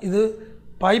 ஆனால் இது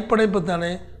பைப்படைப்பு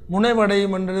தானே,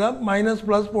 முனைவடையும் என்று தான் மைனஸ்+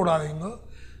 போடாதீங்க.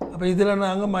 அப்போ இதில்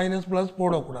நாங்கள் மைனஸ்+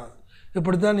 போடக்கூடாது.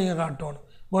 இப்படி தான் நீங்கள் காட்டணும்.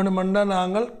 வேணுமெண்டா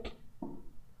நாங்கள்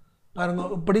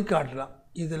பாருங்கள் இப்படி காட்டலாம்.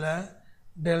 இதில்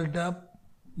டெல்டா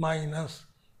மைனஸ்,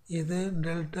 இது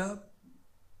டெல்டா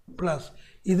ப்ளஸ்,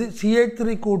 இது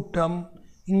CH3 கூட்டம்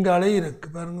இங்காலே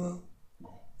இருக்குது. பாருங்க,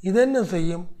 இது என்ன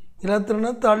செய்யும்,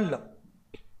 இலத்திரனை தள்ளும்.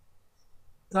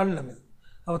 இது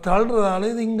அப்போ தள்ளுறதால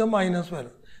இது இங்கே மைனஸ்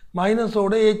வரும்.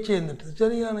 மைனஸோட H சேர்ந்துட்டுது.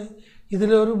 சரியானே,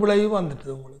 இதில் ஒரு விளைவு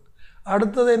வந்துட்டுது உங்களுக்கு.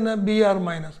 அடுத்தது என்ன,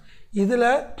 BR-. இதில்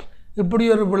இப்படி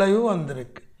ஒரு விளைவு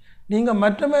வந்திருக்கு. நீங்கள்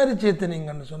மற்ற மாதிரி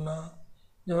சேர்த்துனீங்கன்னு சொன்னால்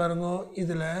இங்கே பாருங்க,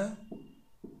 இதில்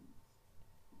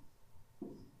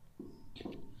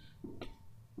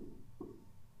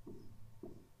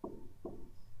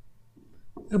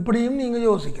இப்படியும் நீங்கள்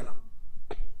யோசிக்கலாம்.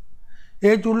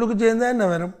 H உள்ளுக்கு சேர்ந்தால் என்ன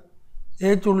வரும்,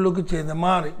 H உள்ளுக்கு சேர்ந்த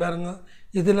மாறி பாருங்க,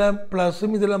 இதில்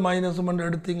ப்ளஸும் இதில் மைனஸும் மட்டும்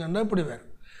எடுத்தீங்கன்னா இப்படி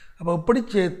வரும். அப்போ இப்படி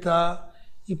சேர்த்தா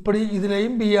இப்படி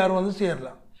இதுலேயும் BR வந்து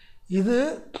சேரலாம். இது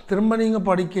திரும்ப நீங்கள்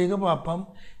படிக்க பார்ப்போம்.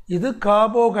 இது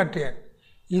கார்போகேட்டையன்,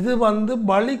 இது வந்து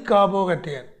பலி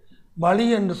கார்போகேட்டையன். பலி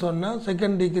என்று சொன்னால்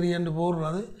செகண்ட் டிகிரி என்று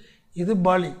போடுறது. இது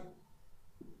பலி,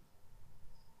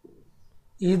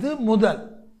 இது முதல்.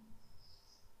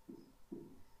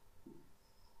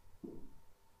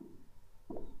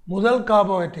 முதல்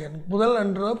கார்போகேட்டையன், முதல்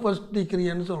என்ற ஃபர்ஸ்ட்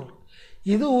டிகிரின்னு சொல்கிறோம்.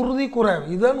 இது உறுதி குறைவு,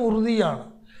 இதுதான் உறுதியான.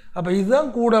 அப்போ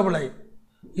இதுதான் கூட விளைவு,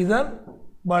 இதுதான்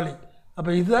பலி.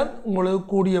 அப்போ இதுதான் உங்களுக்கு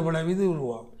கூடிய விளைவு இது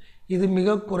உருவாகும். இது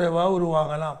மிக குறைவாக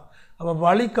உருவாகலாம். அப்போ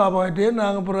பலி கார்போகேட்டையன்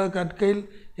நாங்கள் பிறகு கற்கையில்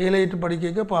ஏழையிட்டு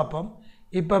படிக்க பார்ப்போம்.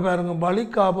 இப்போ பாருங்க, பலி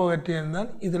கார்போகேட்டையன் தான்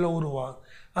இதில் உருவாகும்.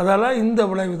 அதெல்லாம் இந்த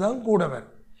விளைவு தான் கூட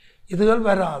வரும், இதுகள்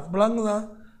வராது. விளங்குதான்?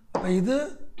 அப்போ இது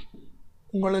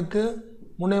உங்களுக்கு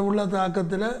முனைவுள்ள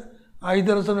தாக்கத்தில்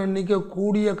ஐதரசன் எண்ணிக்கை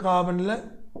கூடிய கார்பனில்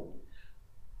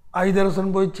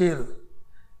ஐதரசன் போய் சேருது.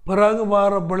 பிறகு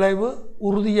வர விளைவு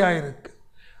உறுதியாக இருக்குது.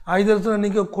 ஐதரசன்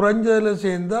எண்ணிக்கை குறைஞ்சதில்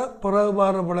சேர்ந்தால் பிறகு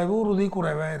வர விளைவு உறுதி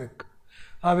குறைவாக இருக்குது.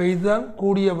 அவை இதுதான்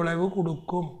கூடிய விளைவு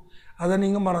கொடுக்கும். அதை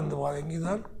நீங்கள் மறந்து போதீங்க.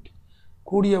 இதுதான்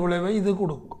கூடிய விளைவை இது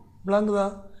கொடுக்கும். விளங்குதா?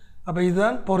 அப்போ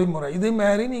இதுதான் பொறிமுறை. இது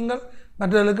மாதிரி நீங்கள்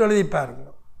மற்றவர்களுக்கு எழுதி பாருங்க.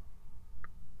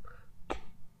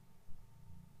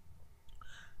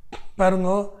 பாருங்க,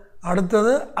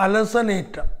 அடுத்தது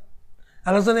அலசனேற்றம்.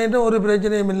 அலசனேற்றம் ஒரு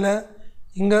பிரச்சனையும் இல்லை.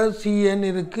 இங்கே CN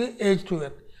இருக்குது,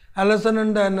 H2N.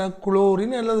 அலசனண்டா என்ன,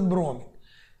 குளோரின் அல்லது புரோமின்.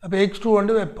 அப்போ X2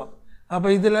 வந்து வைப்போம். அப்போ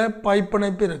இதில்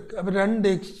பைப்பிணைப்பு இருக்குது. அப்போ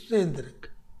 2 X சேர்ந்துருக்கு.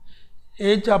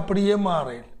 H அப்படியே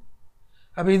மாறையில்.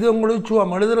 அப்போ இது உங்களுக்கு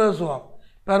சுவம் எழுதுகிற சுவம்.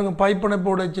 பாருங்கள்,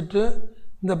 பைப்பிணைப்பு உடைச்சிட்டு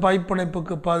இந்த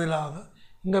பைப்பிணைப்புக்கு பதிலாக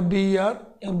இங்கே BR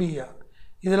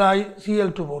இதில்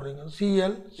Cl2 போடுறீங்க,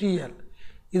 Cl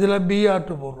இதில்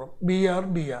BR2 போடுறோம், BR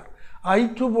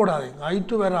I2 போடாதீங்க,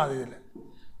 I2 வராது இதில்.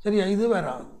 சரியா, இது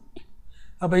வராது.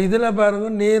 அப்போ இதில்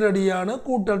பாருங்கள் நேரடியான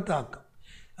கூட்டல் தாக்கம்.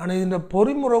 ஆனால் இந்த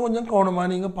பொறிமுறை கொஞ்சம்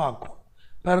கவனமாக நீங்கள் பார்க்கணும்.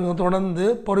 பாருங்கள் தொடர்ந்து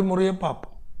பொறிமுறையை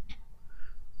பார்ப்போம்.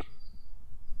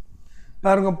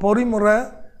 பாருங்கள் பொறிமுறை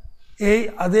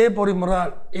அதே பொறிமுறை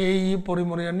ஏஇ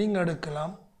பொறிமுறையை நீங்கள்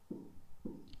எடுக்கலாம்.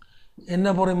 என்ன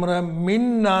பொறிமுறை?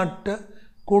 மின்னாட்ட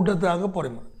கூட்டத்தாக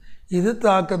பொறிமுறை. இது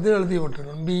தாக்கத்தை எழுதி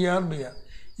விட்டுருக்கணும். பிஆர்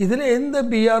இதில் எந்த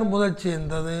பிஆர் முதல்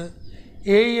சேர்ந்தது?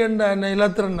 ஏஇ என்ற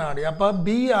இலத்திரன் நாடி. அப்போ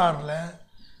பிஆரில்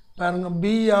பாருங்கள்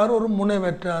பிஆர் ஒரு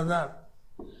முனைவற்றதான்.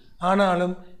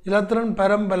 ஆனாலும் இலத்திரன்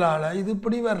பரம்பலால் இது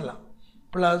இப்படி வரலாம்,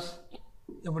 ப்ளஸ்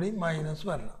இப்படி மைனஸ்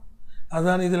வரலாம்.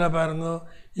 அதான் இதில் பாருங்க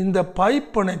இந்த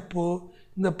பைப்பிணைப்பு,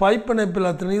 இந்த பைப்பிணைப்பு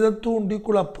இலத்திரன் இதை தூண்டி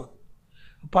குழப்பு.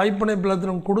 பைப்பிணைப்பு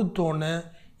இலத்திரன் கொடுத்தோன்னே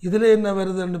இதில் என்ன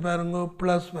வருதுன்னு பாருங்க,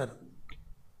 ப்ளஸ் வருது,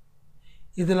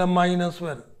 இதில் மைனஸ்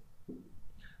வருது.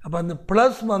 அப்போ அந்த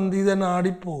ப்ளஸ் வந்து இதை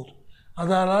நாடி போகுது.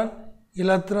 அதனால்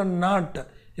இலத்திரன்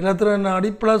நாடி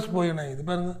ப்ளஸ் போய் இணையுது.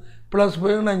 பாருங்கள் ப்ளஸ்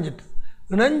போய் இணைஞ்சிட்டு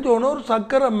இணைஞ்சோன்னு ஒரு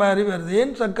சக்கரை மாதிரி வருது.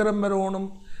 ஏன் சக்கரை வரணும்?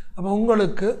 அப்போ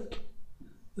உங்களுக்கு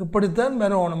இப்படித்தான்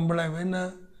வரணும் விளைவு. என்ன?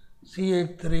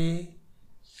 CH3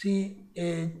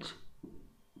 CH,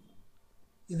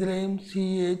 இதுலேயும்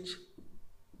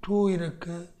CH2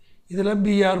 இருக்குது, இதில்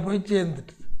பிஆர் போய்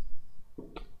சேர்ந்துட்டு.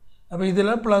 அப்போ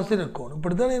இதில் ப்ளஸ் இருக்கணும்,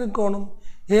 இப்படி தான் இருக்கணும்.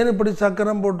 ஏன் இப்படி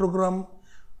சக்கரம் போட்டிருக்கிறோம்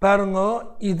பாருங்க,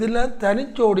 இதில்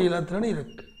தனிச்சோடி இலத்திரன்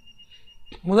இருக்குது.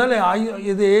 முதல்ல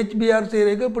இது HBr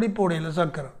செய்கிறதுக்கு இப்படி போடையில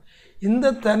சக்கரம். இந்த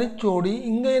தனிச்சோடி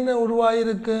இங்கே என்ன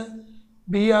உருவாகிருக்கு?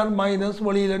 பிஆர் மைனஸ்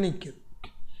வழியில் நிற்குது.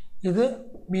 இது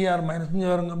பிஆர் மைனஸ், இங்கே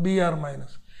வருங்க பிஆர்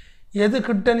மைனஸ். எது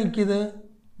கிட்ட நிற்கிது?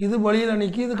 இது வழியில்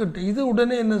நிற்கி, இது கிட்ட. இது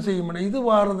உடனே என்ன செய்ய முடியும்? இது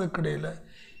வாரதுக்கு இடையில்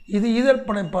இது ஈதல்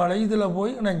பிணைப்பால் இதில்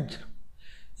போய் இணைஞ்சிடும்.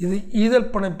 இது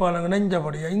ஈதல் பிணைப்பால்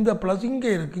இணைஞ்சபடியாக இந்த ப்ளஸ்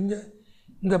இங்கே இருக்குது, இங்கே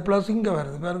இந்த ப்ளஸ் இங்கே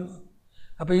வருது பாருங்க.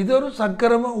 அப்போ இது ஒரு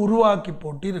சக்கரமாக உருவாக்கி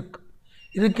போட்டு இருக்குது.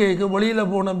 இருக்கைக்கு வெளியில்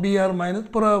போன பிஆர்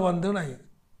மைனஸ் பிறகு வந்து இணையுது.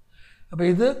 அப்போ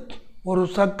இது ஒரு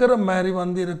சக்கரம் மாதிரி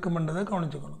வந்து இருக்குமென்றதை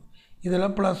கவனிச்சுக்கணும்.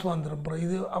 இதில் ப்ளஸ் வந்துடும். அப்புறம்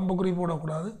இது அம்புக்குறி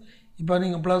போடக்கூடாது. இப்போ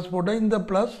நீங்கள் ப்ளஸ் போட்டால் இந்த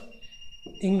ப்ளஸ்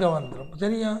இங்கே வந்துடும்.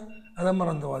 சரியா? அதை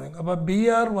மறந்துவாதீங்க. அப்போ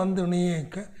பிஆர் வந்து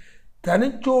இணைக்க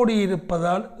தனிச்சோடி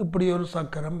இருப்பதால் இப்படி ஒரு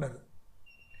சக்கரம் வருது.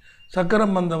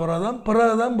 சக்கரம் வந்தவரை தான்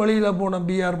பிறகு தான் வெளியில் போன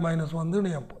பிஆர் மைனஸ் வந்து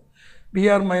இணையப்போம்.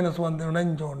 பிஆர் மைனஸ் வந்து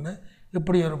இணைஞ்சோன்னு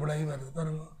இப்படி ஒரு விளைவு வருது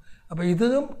பாருங்க. அப்போ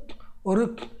இதுவும் ஒரு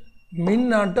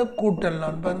மின்னாட்ட கூட்டல்.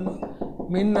 நான் பாருங்க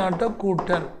மின்னாட்ட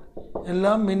கூட்டல்,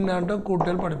 எல்லாம் மின்னாட்ட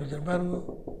கூட்டல் படிப்பிச்சேன் பாருங்க.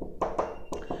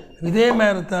 இதே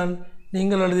மாதிரி தான்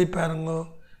நீங்கள் எழுதி பாருங்க.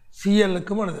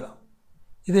 சிஎல்லுக்கும் எழுதலாம்.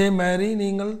 இதே மாதிரி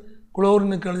நீங்கள்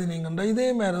குளோரினுக்கு எழுதினீங்கன்னா இதே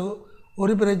மாதிரி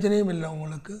ஒரு பிரச்சனையும் இல்லை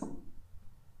உங்களுக்கு.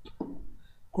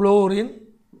 குளோரின்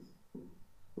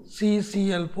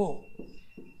CCl4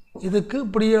 இதுக்கு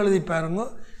இப்படியே எழுதி பாருங்க.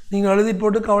 நீங்கள் எழுதி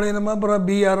போட்டு கவலையினமாக அப்புறம்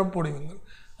பிஆரை போடுவீங்க.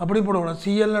 அப்படி போடக்கூடாது.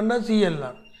 சிஎல்னா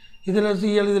சிஎல்லான், இதில்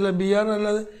சிஎல் இதில் பிஆர்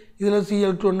அல்லது இதில்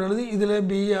CL2 எழுதி இதில்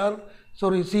பிஆர்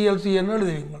CLCன்னு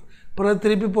எழுதுவீங்க. அப்புறம்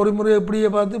திருப்பி பொறிமுறை எப்படியே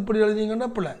பார்த்து இப்படி எழுதிங்கன்னா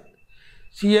பிள்ளை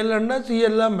சிஎல்னா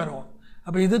சிஎல்லாம் பெறுவோம்.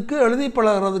 அப்போ இதுக்கு எழுதி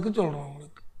பழகிறதுக்கு சொல்கிறோம்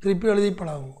உங்களுக்கு. திருப்பி எழுதி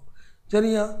பழகுங்க.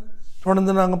 சரியா?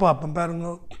 தொடர்ந்து நாங்கள் பார்ப்போம் பாருங்க.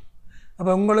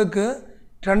 அப்போ உங்களுக்கு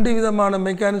 2 விதமான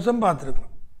மெக்கானிசம்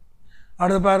பார்த்துருக்கோம்.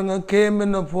 அடுத்து பாருங்கள்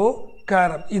KMnO4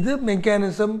 காரம். இது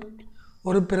மெக்கானிசம்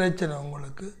ஒரு பிரச்சனை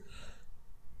உங்களுக்கு.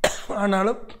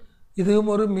 ஆனாலும்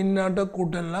இதுவும் ஒரு மின்னாட்ட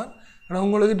கூட்டலாம். ஆனால்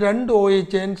உங்களுக்கு 2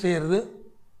 OH செய்கிறது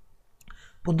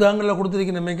புத்தகங்களில்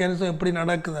கொடுத்துருக்கிற மெக்கானிசம் எப்படி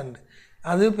நடக்குதுண்டு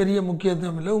அது பெரிய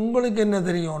முக்கியத்துவம் இல்லை. உங்களுக்கு என்ன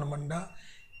தெரியணுமெண்டா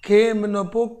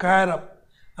KMnO4 காரம்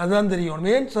அதுதான் தெரியணும்.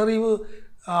 ஏன் சரிவு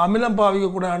அமிலம்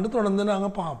பாவிக்கக்கூடாதுன்னு தொடர்ந்து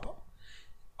நாங்கள் பார்ப்போம்.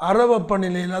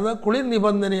 அறவெப்பநிலையில் அதான் குளிர்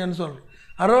நிபந்தனைன்னு சொல்கிறோம்.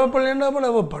 அறவெப்பநிலைன்னா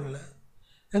அப்போ வெப்பநிலை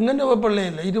எங்கென்ன வெப்பநிலை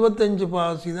இல்லை, 25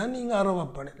 பாசி தான் நீங்கள்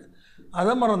அறவெப்பநிலை.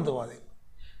 அதை மறந்துவாதீங்க.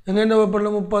 எங்கென்ன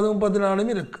வெப்பநிலை 30 34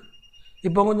 இருக்குது.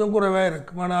 இப்போ கொஞ்சம் குறைவாக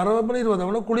இருக்குது. ஆனால் அறவெப்பநிலை 20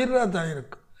 அவ்வளோ குளிராக தான்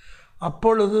இருக்குது.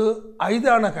 அப்பொழுது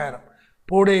ஐதான காரம்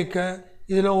போடைக்க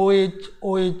இதில்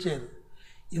OH ஏது.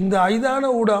 இந்த ஐதான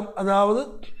ஊடம் அதாவது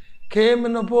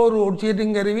KMnO4 ஒரு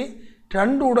ஒட்சியேட்டிங் கருவி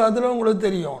 2 ஊடகத்தில் உங்களுக்கு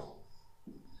தெரியும்.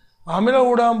 அமில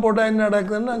ஊடகம் போட்டால் என்ன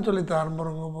நடக்குதுன்னு நான் சொல்லித்தரேன்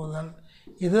பாருங்க. போதால்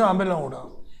இது அமில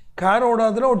ஊடகம். கார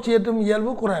ஊடகத்தில் ஒட்சியேற்றும்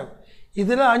இயல்பு குறைவு.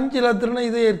 இதில் 5 இலத்திரனை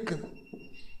இதே இருக்குது.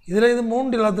 இதில் இது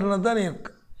 3 இலத்திரனை தான்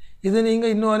இருக்குது. இது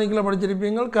நீங்கள் இன்னும் அன்றைக்கில்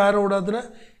படிச்சிருப்பீங்க. கார ஊடகத்தில்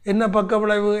என்ன பக்க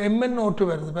விளைவு MnO2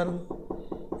 வருது பாருங்க.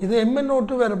 இது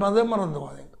MnO2 வரும், அதை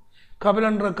மறந்துவாதீங்க.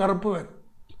 கபிலன்ற கருப்பு வரும்.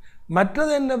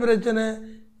 மற்றது என்ன பிரச்சனை?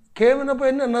 KMnO4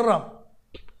 என்ன நிறம்?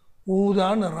 ஊதா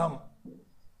நிறம்.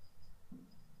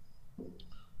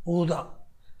 ஊதா.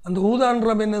 அந்த ஊதா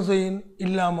நிறம் என்ன செய்யும்?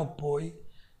 இல்லாமல் போய்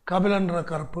கபிலன்ற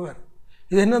கருப்பு வரும்.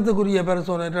 இது என்னத்துக்குரிய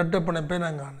பரிசோதனை? இரட்டை பிணைப்பை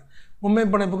நாங்கள் உண்மை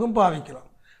பிணைப்புக்கும் பாவிக்கலாம்.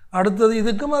 அடுத்தது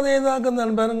இதுக்கும் அதே தாக்கம்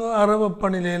தான் பாருங்க. அரை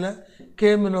வெப்பநிலையில்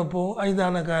கேமினோப்போ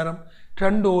ஐதான காரம்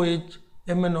 2OH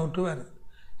MnO2 வருது.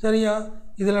 சரியா?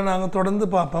 இதில் நாங்கள் தொடர்ந்து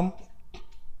பார்ப்போம்.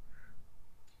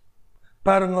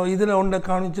 பாருங்க, இதில் ஒன்றை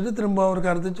காமிச்சிட்டு திரும்ப ஒரு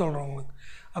கருத்து சொல்கிறோம் உங்களுக்கு.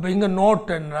 அப்போ இங்கே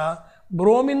நோட்டுன்னா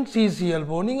புரோமின்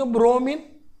CCl4. நீங்கள் புரோமின்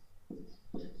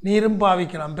நீரும்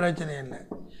பாவிக்கலாம், பிரச்சனை இல்லை.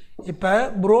 இப்போ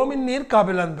புரோமின் நீர்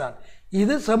கபிலம் தான்.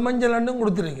 இது செம்மஞ்சள்னு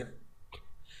கொடுத்துருக்கிறேன்.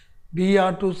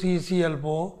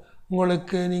 Br2CCl4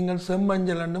 உங்களுக்கு நீங்கள்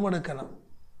செம்மஞ்சள்னு எடுக்கலாம்.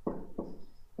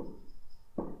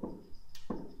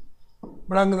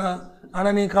 விளங்குதா?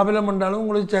 ஆனால் நீ கபிலம் பண்ணாலும்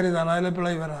உங்களுக்கு சரிதான், அதில்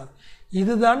பிழை வராது.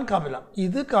 இதுதான் கபிலம்,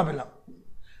 இது கபிலம்.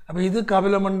 அப்போ இது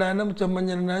கபிலம் பண்ணாலும்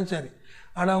செம்மஞ்சள்னாலும் சரி.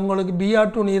 ஆனால் உங்களுக்கு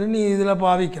Br2 நீர் நீ இதில்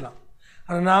பாவிக்கலாம்.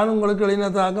 ஆனால் நான் உங்களுக்கு எழுதின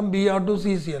தாக்கம்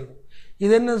Br2CCl.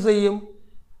 இது என்ன செய்யும்?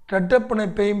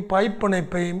 இரட்டைப்பிணைப்பையும்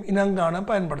பைப்பிணைப்பையும் இனங்காண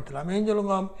பயன்படுத்தலாம். ஏன்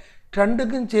சொல்லுங்க,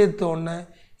 ரெண்டுக்கும் சேர்த்த உடனே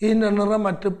இந்த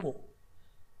நிறமற்று போ.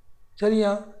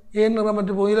 சரியா? ஏன்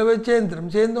நிறமற்று போ? இதில் போய்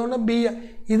சேர்ந்துடும். சேர்ந்த உடனே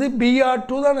இது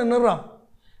Br2 தான் நிறம்.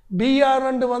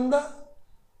 Br2 வந்தால்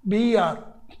Br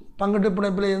பங்கட்டு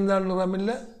பிணைப்பில் இருந்தால் நிறம்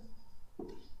இல்லை.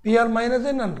 Br-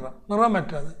 என்ன நிறம்?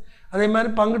 நிறமற்றது. அதே மாதிரி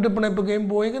பங்கட்டு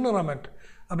பிணைப்புக்கையும் போய் நிறமற்று.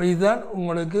 அப்போ இதுதான்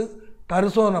உங்களுக்கு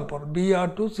பரிசோதனை பொருள்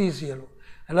Br2CCl.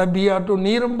 எல்லாம் Br2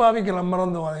 நீரும் பாவிக்கலாம்,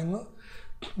 மறந்து வாங்க.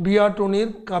 Br2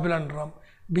 நீர் கபிலன்றம்,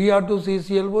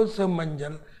 Br2CCl4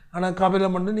 செம்மஞ்சள். ஆனால்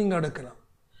கபிலம் மட்டும் நீங்கள் எடுக்கலாம்.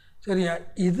 சரியா?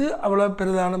 இது அவ்வளோ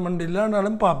பிரதான மண்டு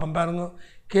இல்லைனாலும் பார்ப்போம். பாருங்க,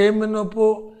 கேமினோப்போ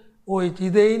OH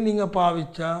இதையும் நீங்கள்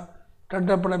பாவிச்சா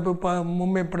ரெட்டை பிணைப்பு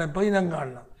மும்மை பிணைப்பை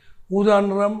இனங்காணலாம். ஊதா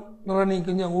நிறம்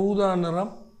நிறநீக்கம், ஊதா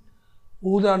நிறம்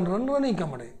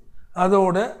நிறநீக்கம் அடையும்.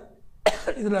 அதோட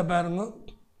இதில் பாருங்க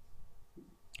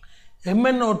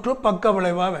MnO2 பக்க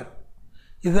விளைவாக வரும்.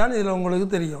 இதுதான் இதில் உங்களுக்கு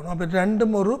தெரியும். அப்போ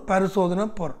ரெண்டும் ஒரு பரிசோதனை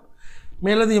பொருள்.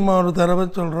 மேலதிகமாக ஒரு தடவை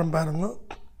சொல்கிறோம்.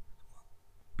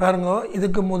 பாருங்க,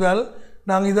 இதுக்கு முதல்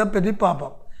நாங்கள் இதை பற்றி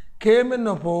பார்ப்போம்.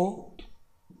 கேமினோப்போ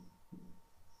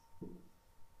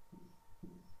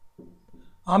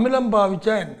அமிலம்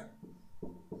பாவிச்சா என்ன?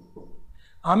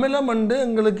 அமிலம்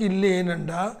எங்களுக்கு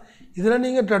இல்லையேனண்டா இதில்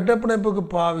நீங்கள் இரட்டைப்பிணைப்புக்கு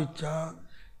பாவிச்சா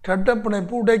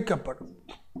இரட்டைப்பிணைப்பு உடைக்கப்படும்.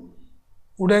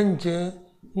 உடைஞ்சு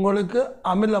உங்களுக்கு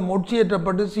அமிலம்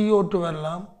ஒட்சியேற்றப்பட்டு CO2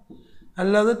 வரலாம்,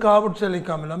 அல்லது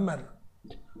கார்பாக்சிலிக் அமிலம் வரலாம்.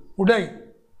 உடை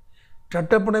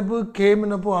இரட்டைப்பிணைப்பு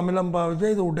கேமினோப்போ அமிலம் பாவிச்சா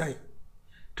இது உடை,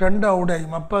 ரெண்டா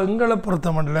உடையும். அப்போ எங்களை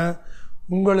பொறுத்த மட்டும்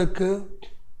உங்களுக்கு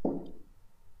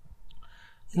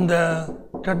இந்த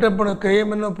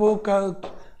இரட்டைப்பிணைப்பு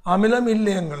அமிலம்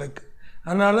இல்லை எங்களுக்கு.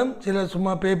 ஆனாலும் சில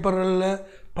சும்மா பேப்பர்களில்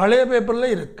பழைய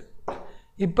பேப்பரில் இருக்குது.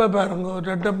 இப்போ பாருங்க,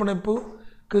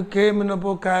 இரட்டைப்பிணைப்புக்கு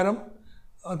கேமினோப்போ காரம்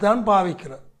தான்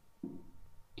பாவிக்கிறோம்.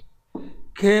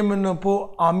 கேமினோப்போ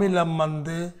அமிலம்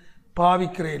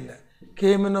பாவிக்கிறே இல்லை.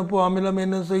 கேமினோப்போ அமிலம்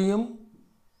என்ன செய்யும்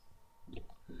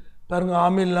பாருங்க,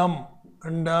 அமிலம்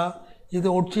ரெண்டா இது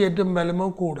ஒட்சியேற்றும் பலமோ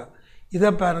கூட.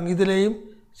 இதை பாருங்க, இதுலேயும்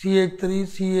CH3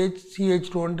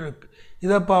 CH2 இருக்கு.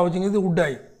 இதை பாவிச்சிங்க, இது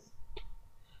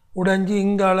உடைஞ்சி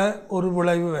இங்கால ஒரு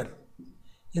விளைவு வரும்.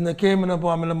 இந்த கேமினோப்போ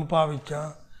அமிலம் பாவிச்சா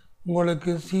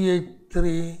உங்களுக்கு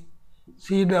CH3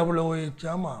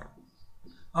 COOH மாறும்,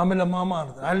 அமிலமாக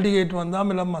மாறுது. ஆல்டிகேட் வந்தால்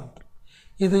அமிலம் வந்துடும்.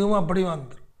 இதுவும் அப்படி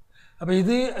வந்துடும். அப்போ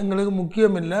இது எங்களுக்கு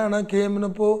முக்கியம் இல்லை. ஆனால்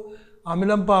கேமினோப்போ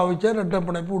அமிலம் பாவிச்சா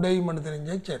இரட்டைப்பிணைப்பு உடையும்னு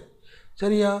தெரிஞ்சால் சரி.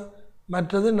 சரியா?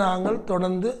 மற்றது நாங்கள்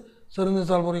தொடர்ந்து சிறந்த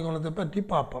சல்பூரிக் அமிலத்தை பற்றி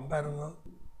பார்ப்போம். பாருங்க,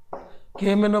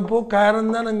 கேமினோப்போ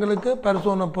காரம் தான் எங்களுக்கு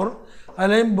பரிசோதனை பொருள்.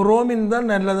 அதுலேயும் புரோமின் தான்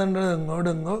நல்லதுன்றது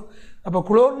எடுங்கோ. அப்போ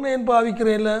குளோரின் ஏன்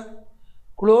பாவிக்கிறேன்ல?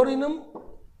 குளோரினும்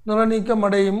நிறநீக்கம்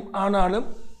அடையும். ஆனாலும்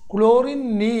குளோரின்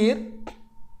நீர்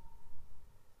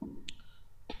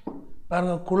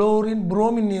பாருங்க,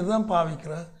 புரோமின் நீர் தான்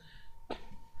பாவிக்கிற.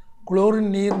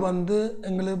 குளோரின் நீர்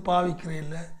எங்களுக்கு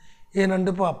பாவிக்கிறேன்ல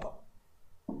ஏனென்று பார்ப்போம்.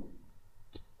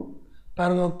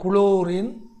 பாருங்க,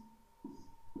 குளோரின்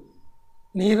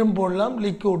நீரும் போடலாம்,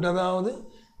 லிக்விட் அதாவது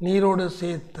நீரோடு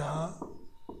சேர்த்தா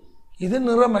இது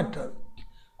நிறமற்றது.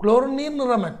 குளோரின் நீர்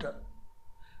நிறமற்றது.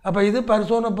 அப்போ இது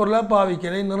பரிசோதனை பொருளாக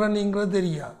பாவிக்கிறேன். நிறம் நீங்கிறது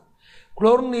தெரியாது.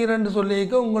 குளோரின் நீர் என்று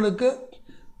சொல்லிக்க உங்களுக்கு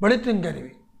வெளிச்சம்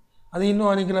கருவி அது இன்னும்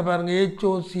அன்றைக்கில் பாருங்கள்,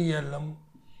 HOCl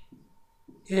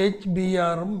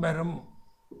HBrம் வரும்,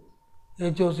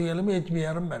 HOCl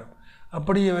HBrம் வரும்.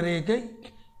 அப்படி வரைக்க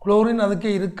குளோரின்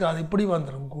அதுக்கே இருக்காது, இப்படி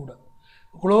வந்துடும் கூட.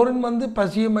 குளோரின்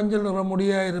பசிய மஞ்சள்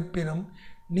நிறமுடியாக இருப்பினும்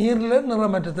நீரில்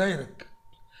நிறமற்றதாக இருக்குது.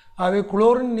 ஆகவே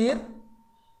குளோரின் நீர்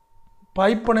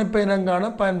பைப்பிணைப்பை இனங்காண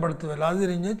பயன்படுத்துவதில்லை. அது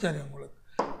தெரிஞ்சு சரி உங்களுக்கு.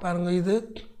 பாருங்கள், இது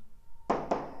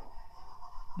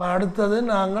அடுத்தது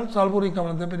நாங்கள் சல்பூரிக்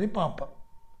அமிலத்தை பற்றி பார்ப்போம்.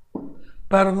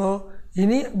 பாருங்க,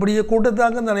 இனி இப்படியே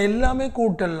கூட்டத்தாங்க தானே எல்லாமே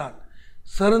கூட்டலாம்.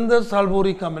 சிறந்த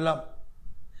சல்பூரிக் அமிலம்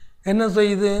என்ன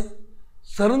செய்யுது?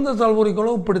 சிறந்த சல்பூரிக்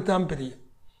இப்படித்தான் பிரியும்.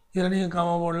 இதில் நீங்கள் கம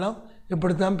போடலாம்,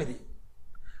 இப்படித்தான் பிரியும்.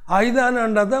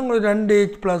 ஐதானண்டா தான் உங்களுக்கு 2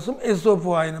 H+ம்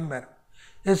SO4 ஆயினும் வரும்.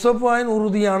 SO4 ஆயின்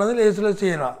உறுதியானதில் ஏசில்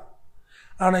சேரா.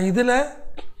 ஆனால் இதில்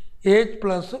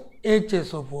H+ம்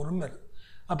HSO4ம் வரும்.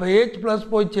 அப்போ H+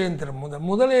 போய் சேர்ந்துடும்.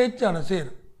 முதல் H ஆனால்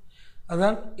சேரும்.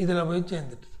 அதான் இதில் போய்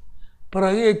சேர்ந்துட்டு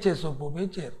பிறகு HSO4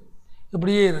 போய் சேரும்.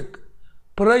 இப்படியே இருக்குது.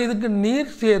 பிறகு இதுக்கு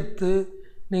நீர் சேர்த்து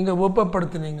நீங்கள்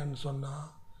வெப்பப்படுத்தினீங்கன்னு சொன்னால்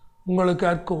உங்களுக்கு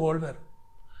அல்கோஹால் வரும்.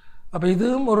 அப்போ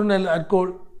இதுவும் ஒரு நல்ல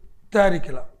அல்கோஹால்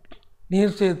தயாரிக்கலாம்.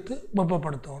 நீர் சேர்த்து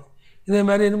வெப்பப்படுத்தணும். இதே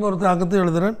மாதிரி இன்னும் ஒரு தாக்கத்தை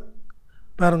எழுதுகிறேன்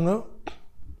பாருங்க.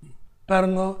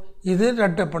 இது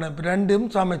இரட்டைப்பிணைப்பு, ரெண்டும்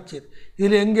சமச்சீர்.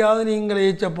 இதில் எங்கேயாவது நீங்கள்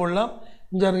ஏச்சை போடலாம்.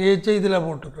 இங்கே ஏச்சை இதில்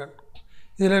போட்டுக்கிறேன்.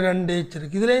 இதில் 2 H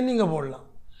இருக்குது. இதிலேயும் நீங்கள் போடலாம்.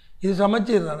 இது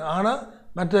சமச்சீர் தானே. ஆனால்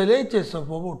மற்றதில்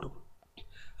HSO4 போட்டுக்கணும்.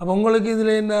 அப்போ உங்களுக்கு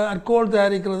இதில் என்ன அல்கோஹால்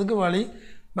தயாரிக்கிறதுக்கு வழி.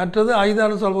 மற்றது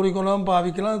ஐதான சல்பூரிக்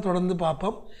பாவிக்கலாம். தொடர்ந்து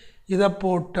பார்ப்போம். இதை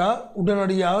போட்டால்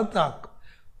உடனடியாக தாக்கும்.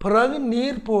 பிறகு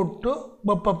நீர் போட்டு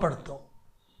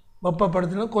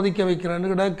வெப்பப்படுத்தினா கொதிக்க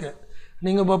வைக்கிறேன்னு கிடக்கு.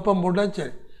 நீங்கள் வெப்பம் போட்டால்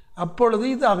சரி. அப்பொழுது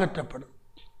இது அகற்றப்படும்.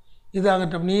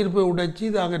 நீர் போய் உடைச்சி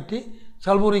இது அகற்றி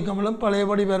சல்பூரிக் அமிலம்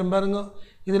பழையபடி வரும் பாருங்க.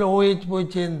 இதில் OH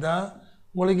போய் சேர்ந்தால்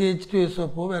உங்களுக்கு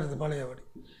H2SO4 வருது பழையபடி.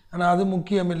 ஆனால் அது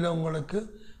முக்கியம் இல்லை.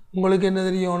 உங்களுக்கு என்ன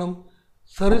தெரியணும்?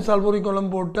 சரி, சல்பூரிக்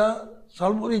அமிலம் போட்டால்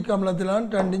சல்பூரிக் அமிலத்திலான்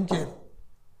 2ம் சேரும்.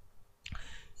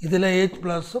 இதில்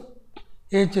H+ம்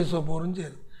HSO4ம்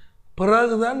சேரும்.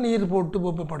 பிறகு தான் நீர் போட்டு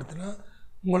வெப்பப்படுத்தினா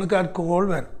உங்களுக்கு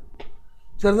அல்கோஹால் வரும்.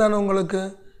 சரிதானே? உங்களுக்கு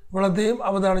இவ்வளோத்தையும்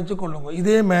அவதானித்து கொள்ளுங்க.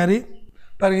 இதே மாதிரி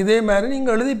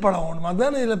நீங்கள் எழுதி பழகணும்.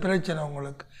 அதுதான் இதில் பிரச்சனை.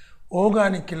 உங்களுக்கு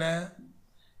ஆர்கானிக்கில்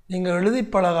நீங்கள் எழுதி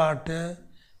பழகாட்டு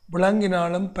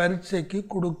விளங்கினாலும் பரீட்சைக்கு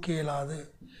கொடுக்க இயலாது.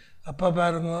 அப்போ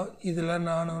பாருங்க, இதில்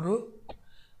நான் ஒரு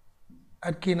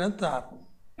அக்கினத்தார்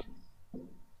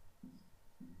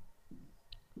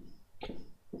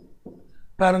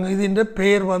பாருங்க. இதுன்ற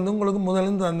பெயர் உங்களுக்கு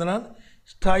முதலில் தந்தனால்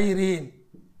ஸ்டைரீன்.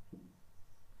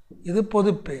 இது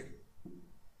பொது பெயர்.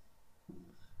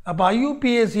 அப்போ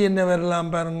IUPAC என்ன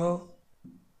வரலாம் பாருங்க.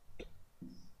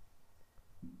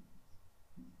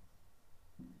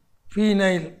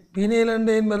 ஃபீனைல்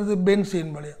ஏன் வருது?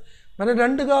 பென்சீன் வழியா வேறு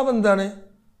 2 காபம் தானே.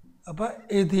 அப்போ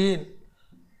எதீன்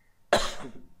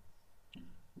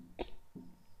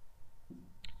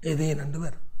என்று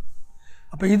வரும்.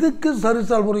 அப்போ இதுக்கு சரி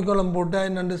சல்பூரிக் போட்டால்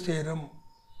என்னென்று சேரும்?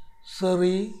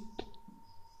 சரி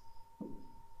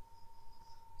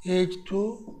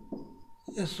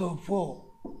H2SO4.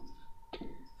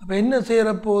 அப்போ என்ன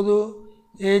சேரப்போகுது?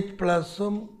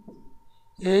 H+ம்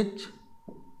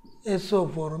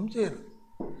HSO4ம் சேரும்.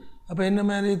 அப்போ என்ன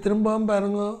மாதிரி திரும்பவும்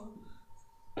பாருங்க.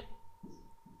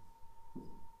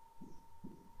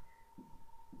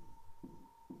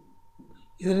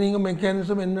 இதில் நீங்கள்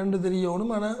மெக்கானிசம் என்னென்று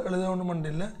தெரியணும். ஆனால் எழுதணும்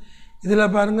இல்லை.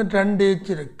 இதில் பாருங்கள் 2 H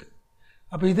இருக்குது.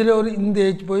 அப்போ இதில் இந்த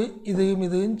H போய்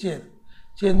இதுவும் சேரும்.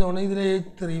 சேர்ந்தோடனே இதில்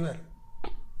H3 வரும்.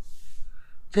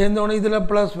 சேர்ந்தோடனே இதில்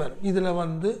ப்ளஸ் வரும். இதில்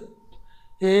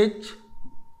H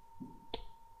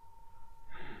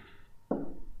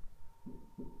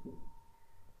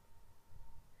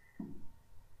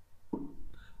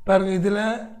பாருங்கள். இதில்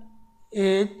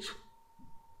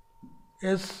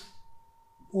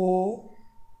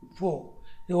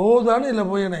HSO4 தானே இதில்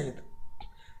போய் இணையுது.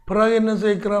 பிறகு என்ன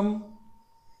சேர்க்கிறோம்?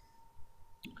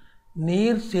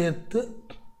 நீர் சேர்த்து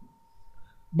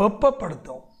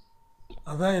வெப்பப்படுத்தும்.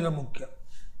 அதுதான் இதில் முக்கியம்.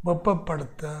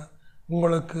 வெப்பப்படுத்த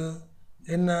உங்களுக்கு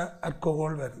என்ன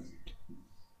அல்கோஹால் வருது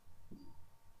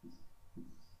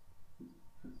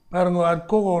பாருங்க.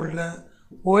 அல்கோஹாலில்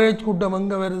OH கூட்டம்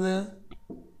எங்கே வருது?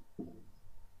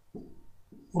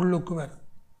 உள்ளுக்கு வருது.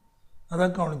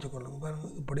 அதான் கவனிச்சு கொள்ளுங்க.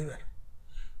 பாருங்கள், இப்படி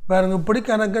பாருங்கள். இப்படி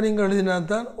கணக்கை நீங்கள் எழுதினா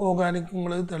தான் ஆர்கானிக்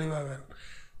உங்களுக்கு தெளிவாக வரும்.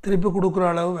 திருப்பி கொடுக்குற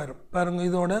அளவு வரும். பாருங்கள்,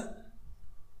 இதோட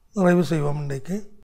நிறைவு செய்வோம் இன்றைக்கு.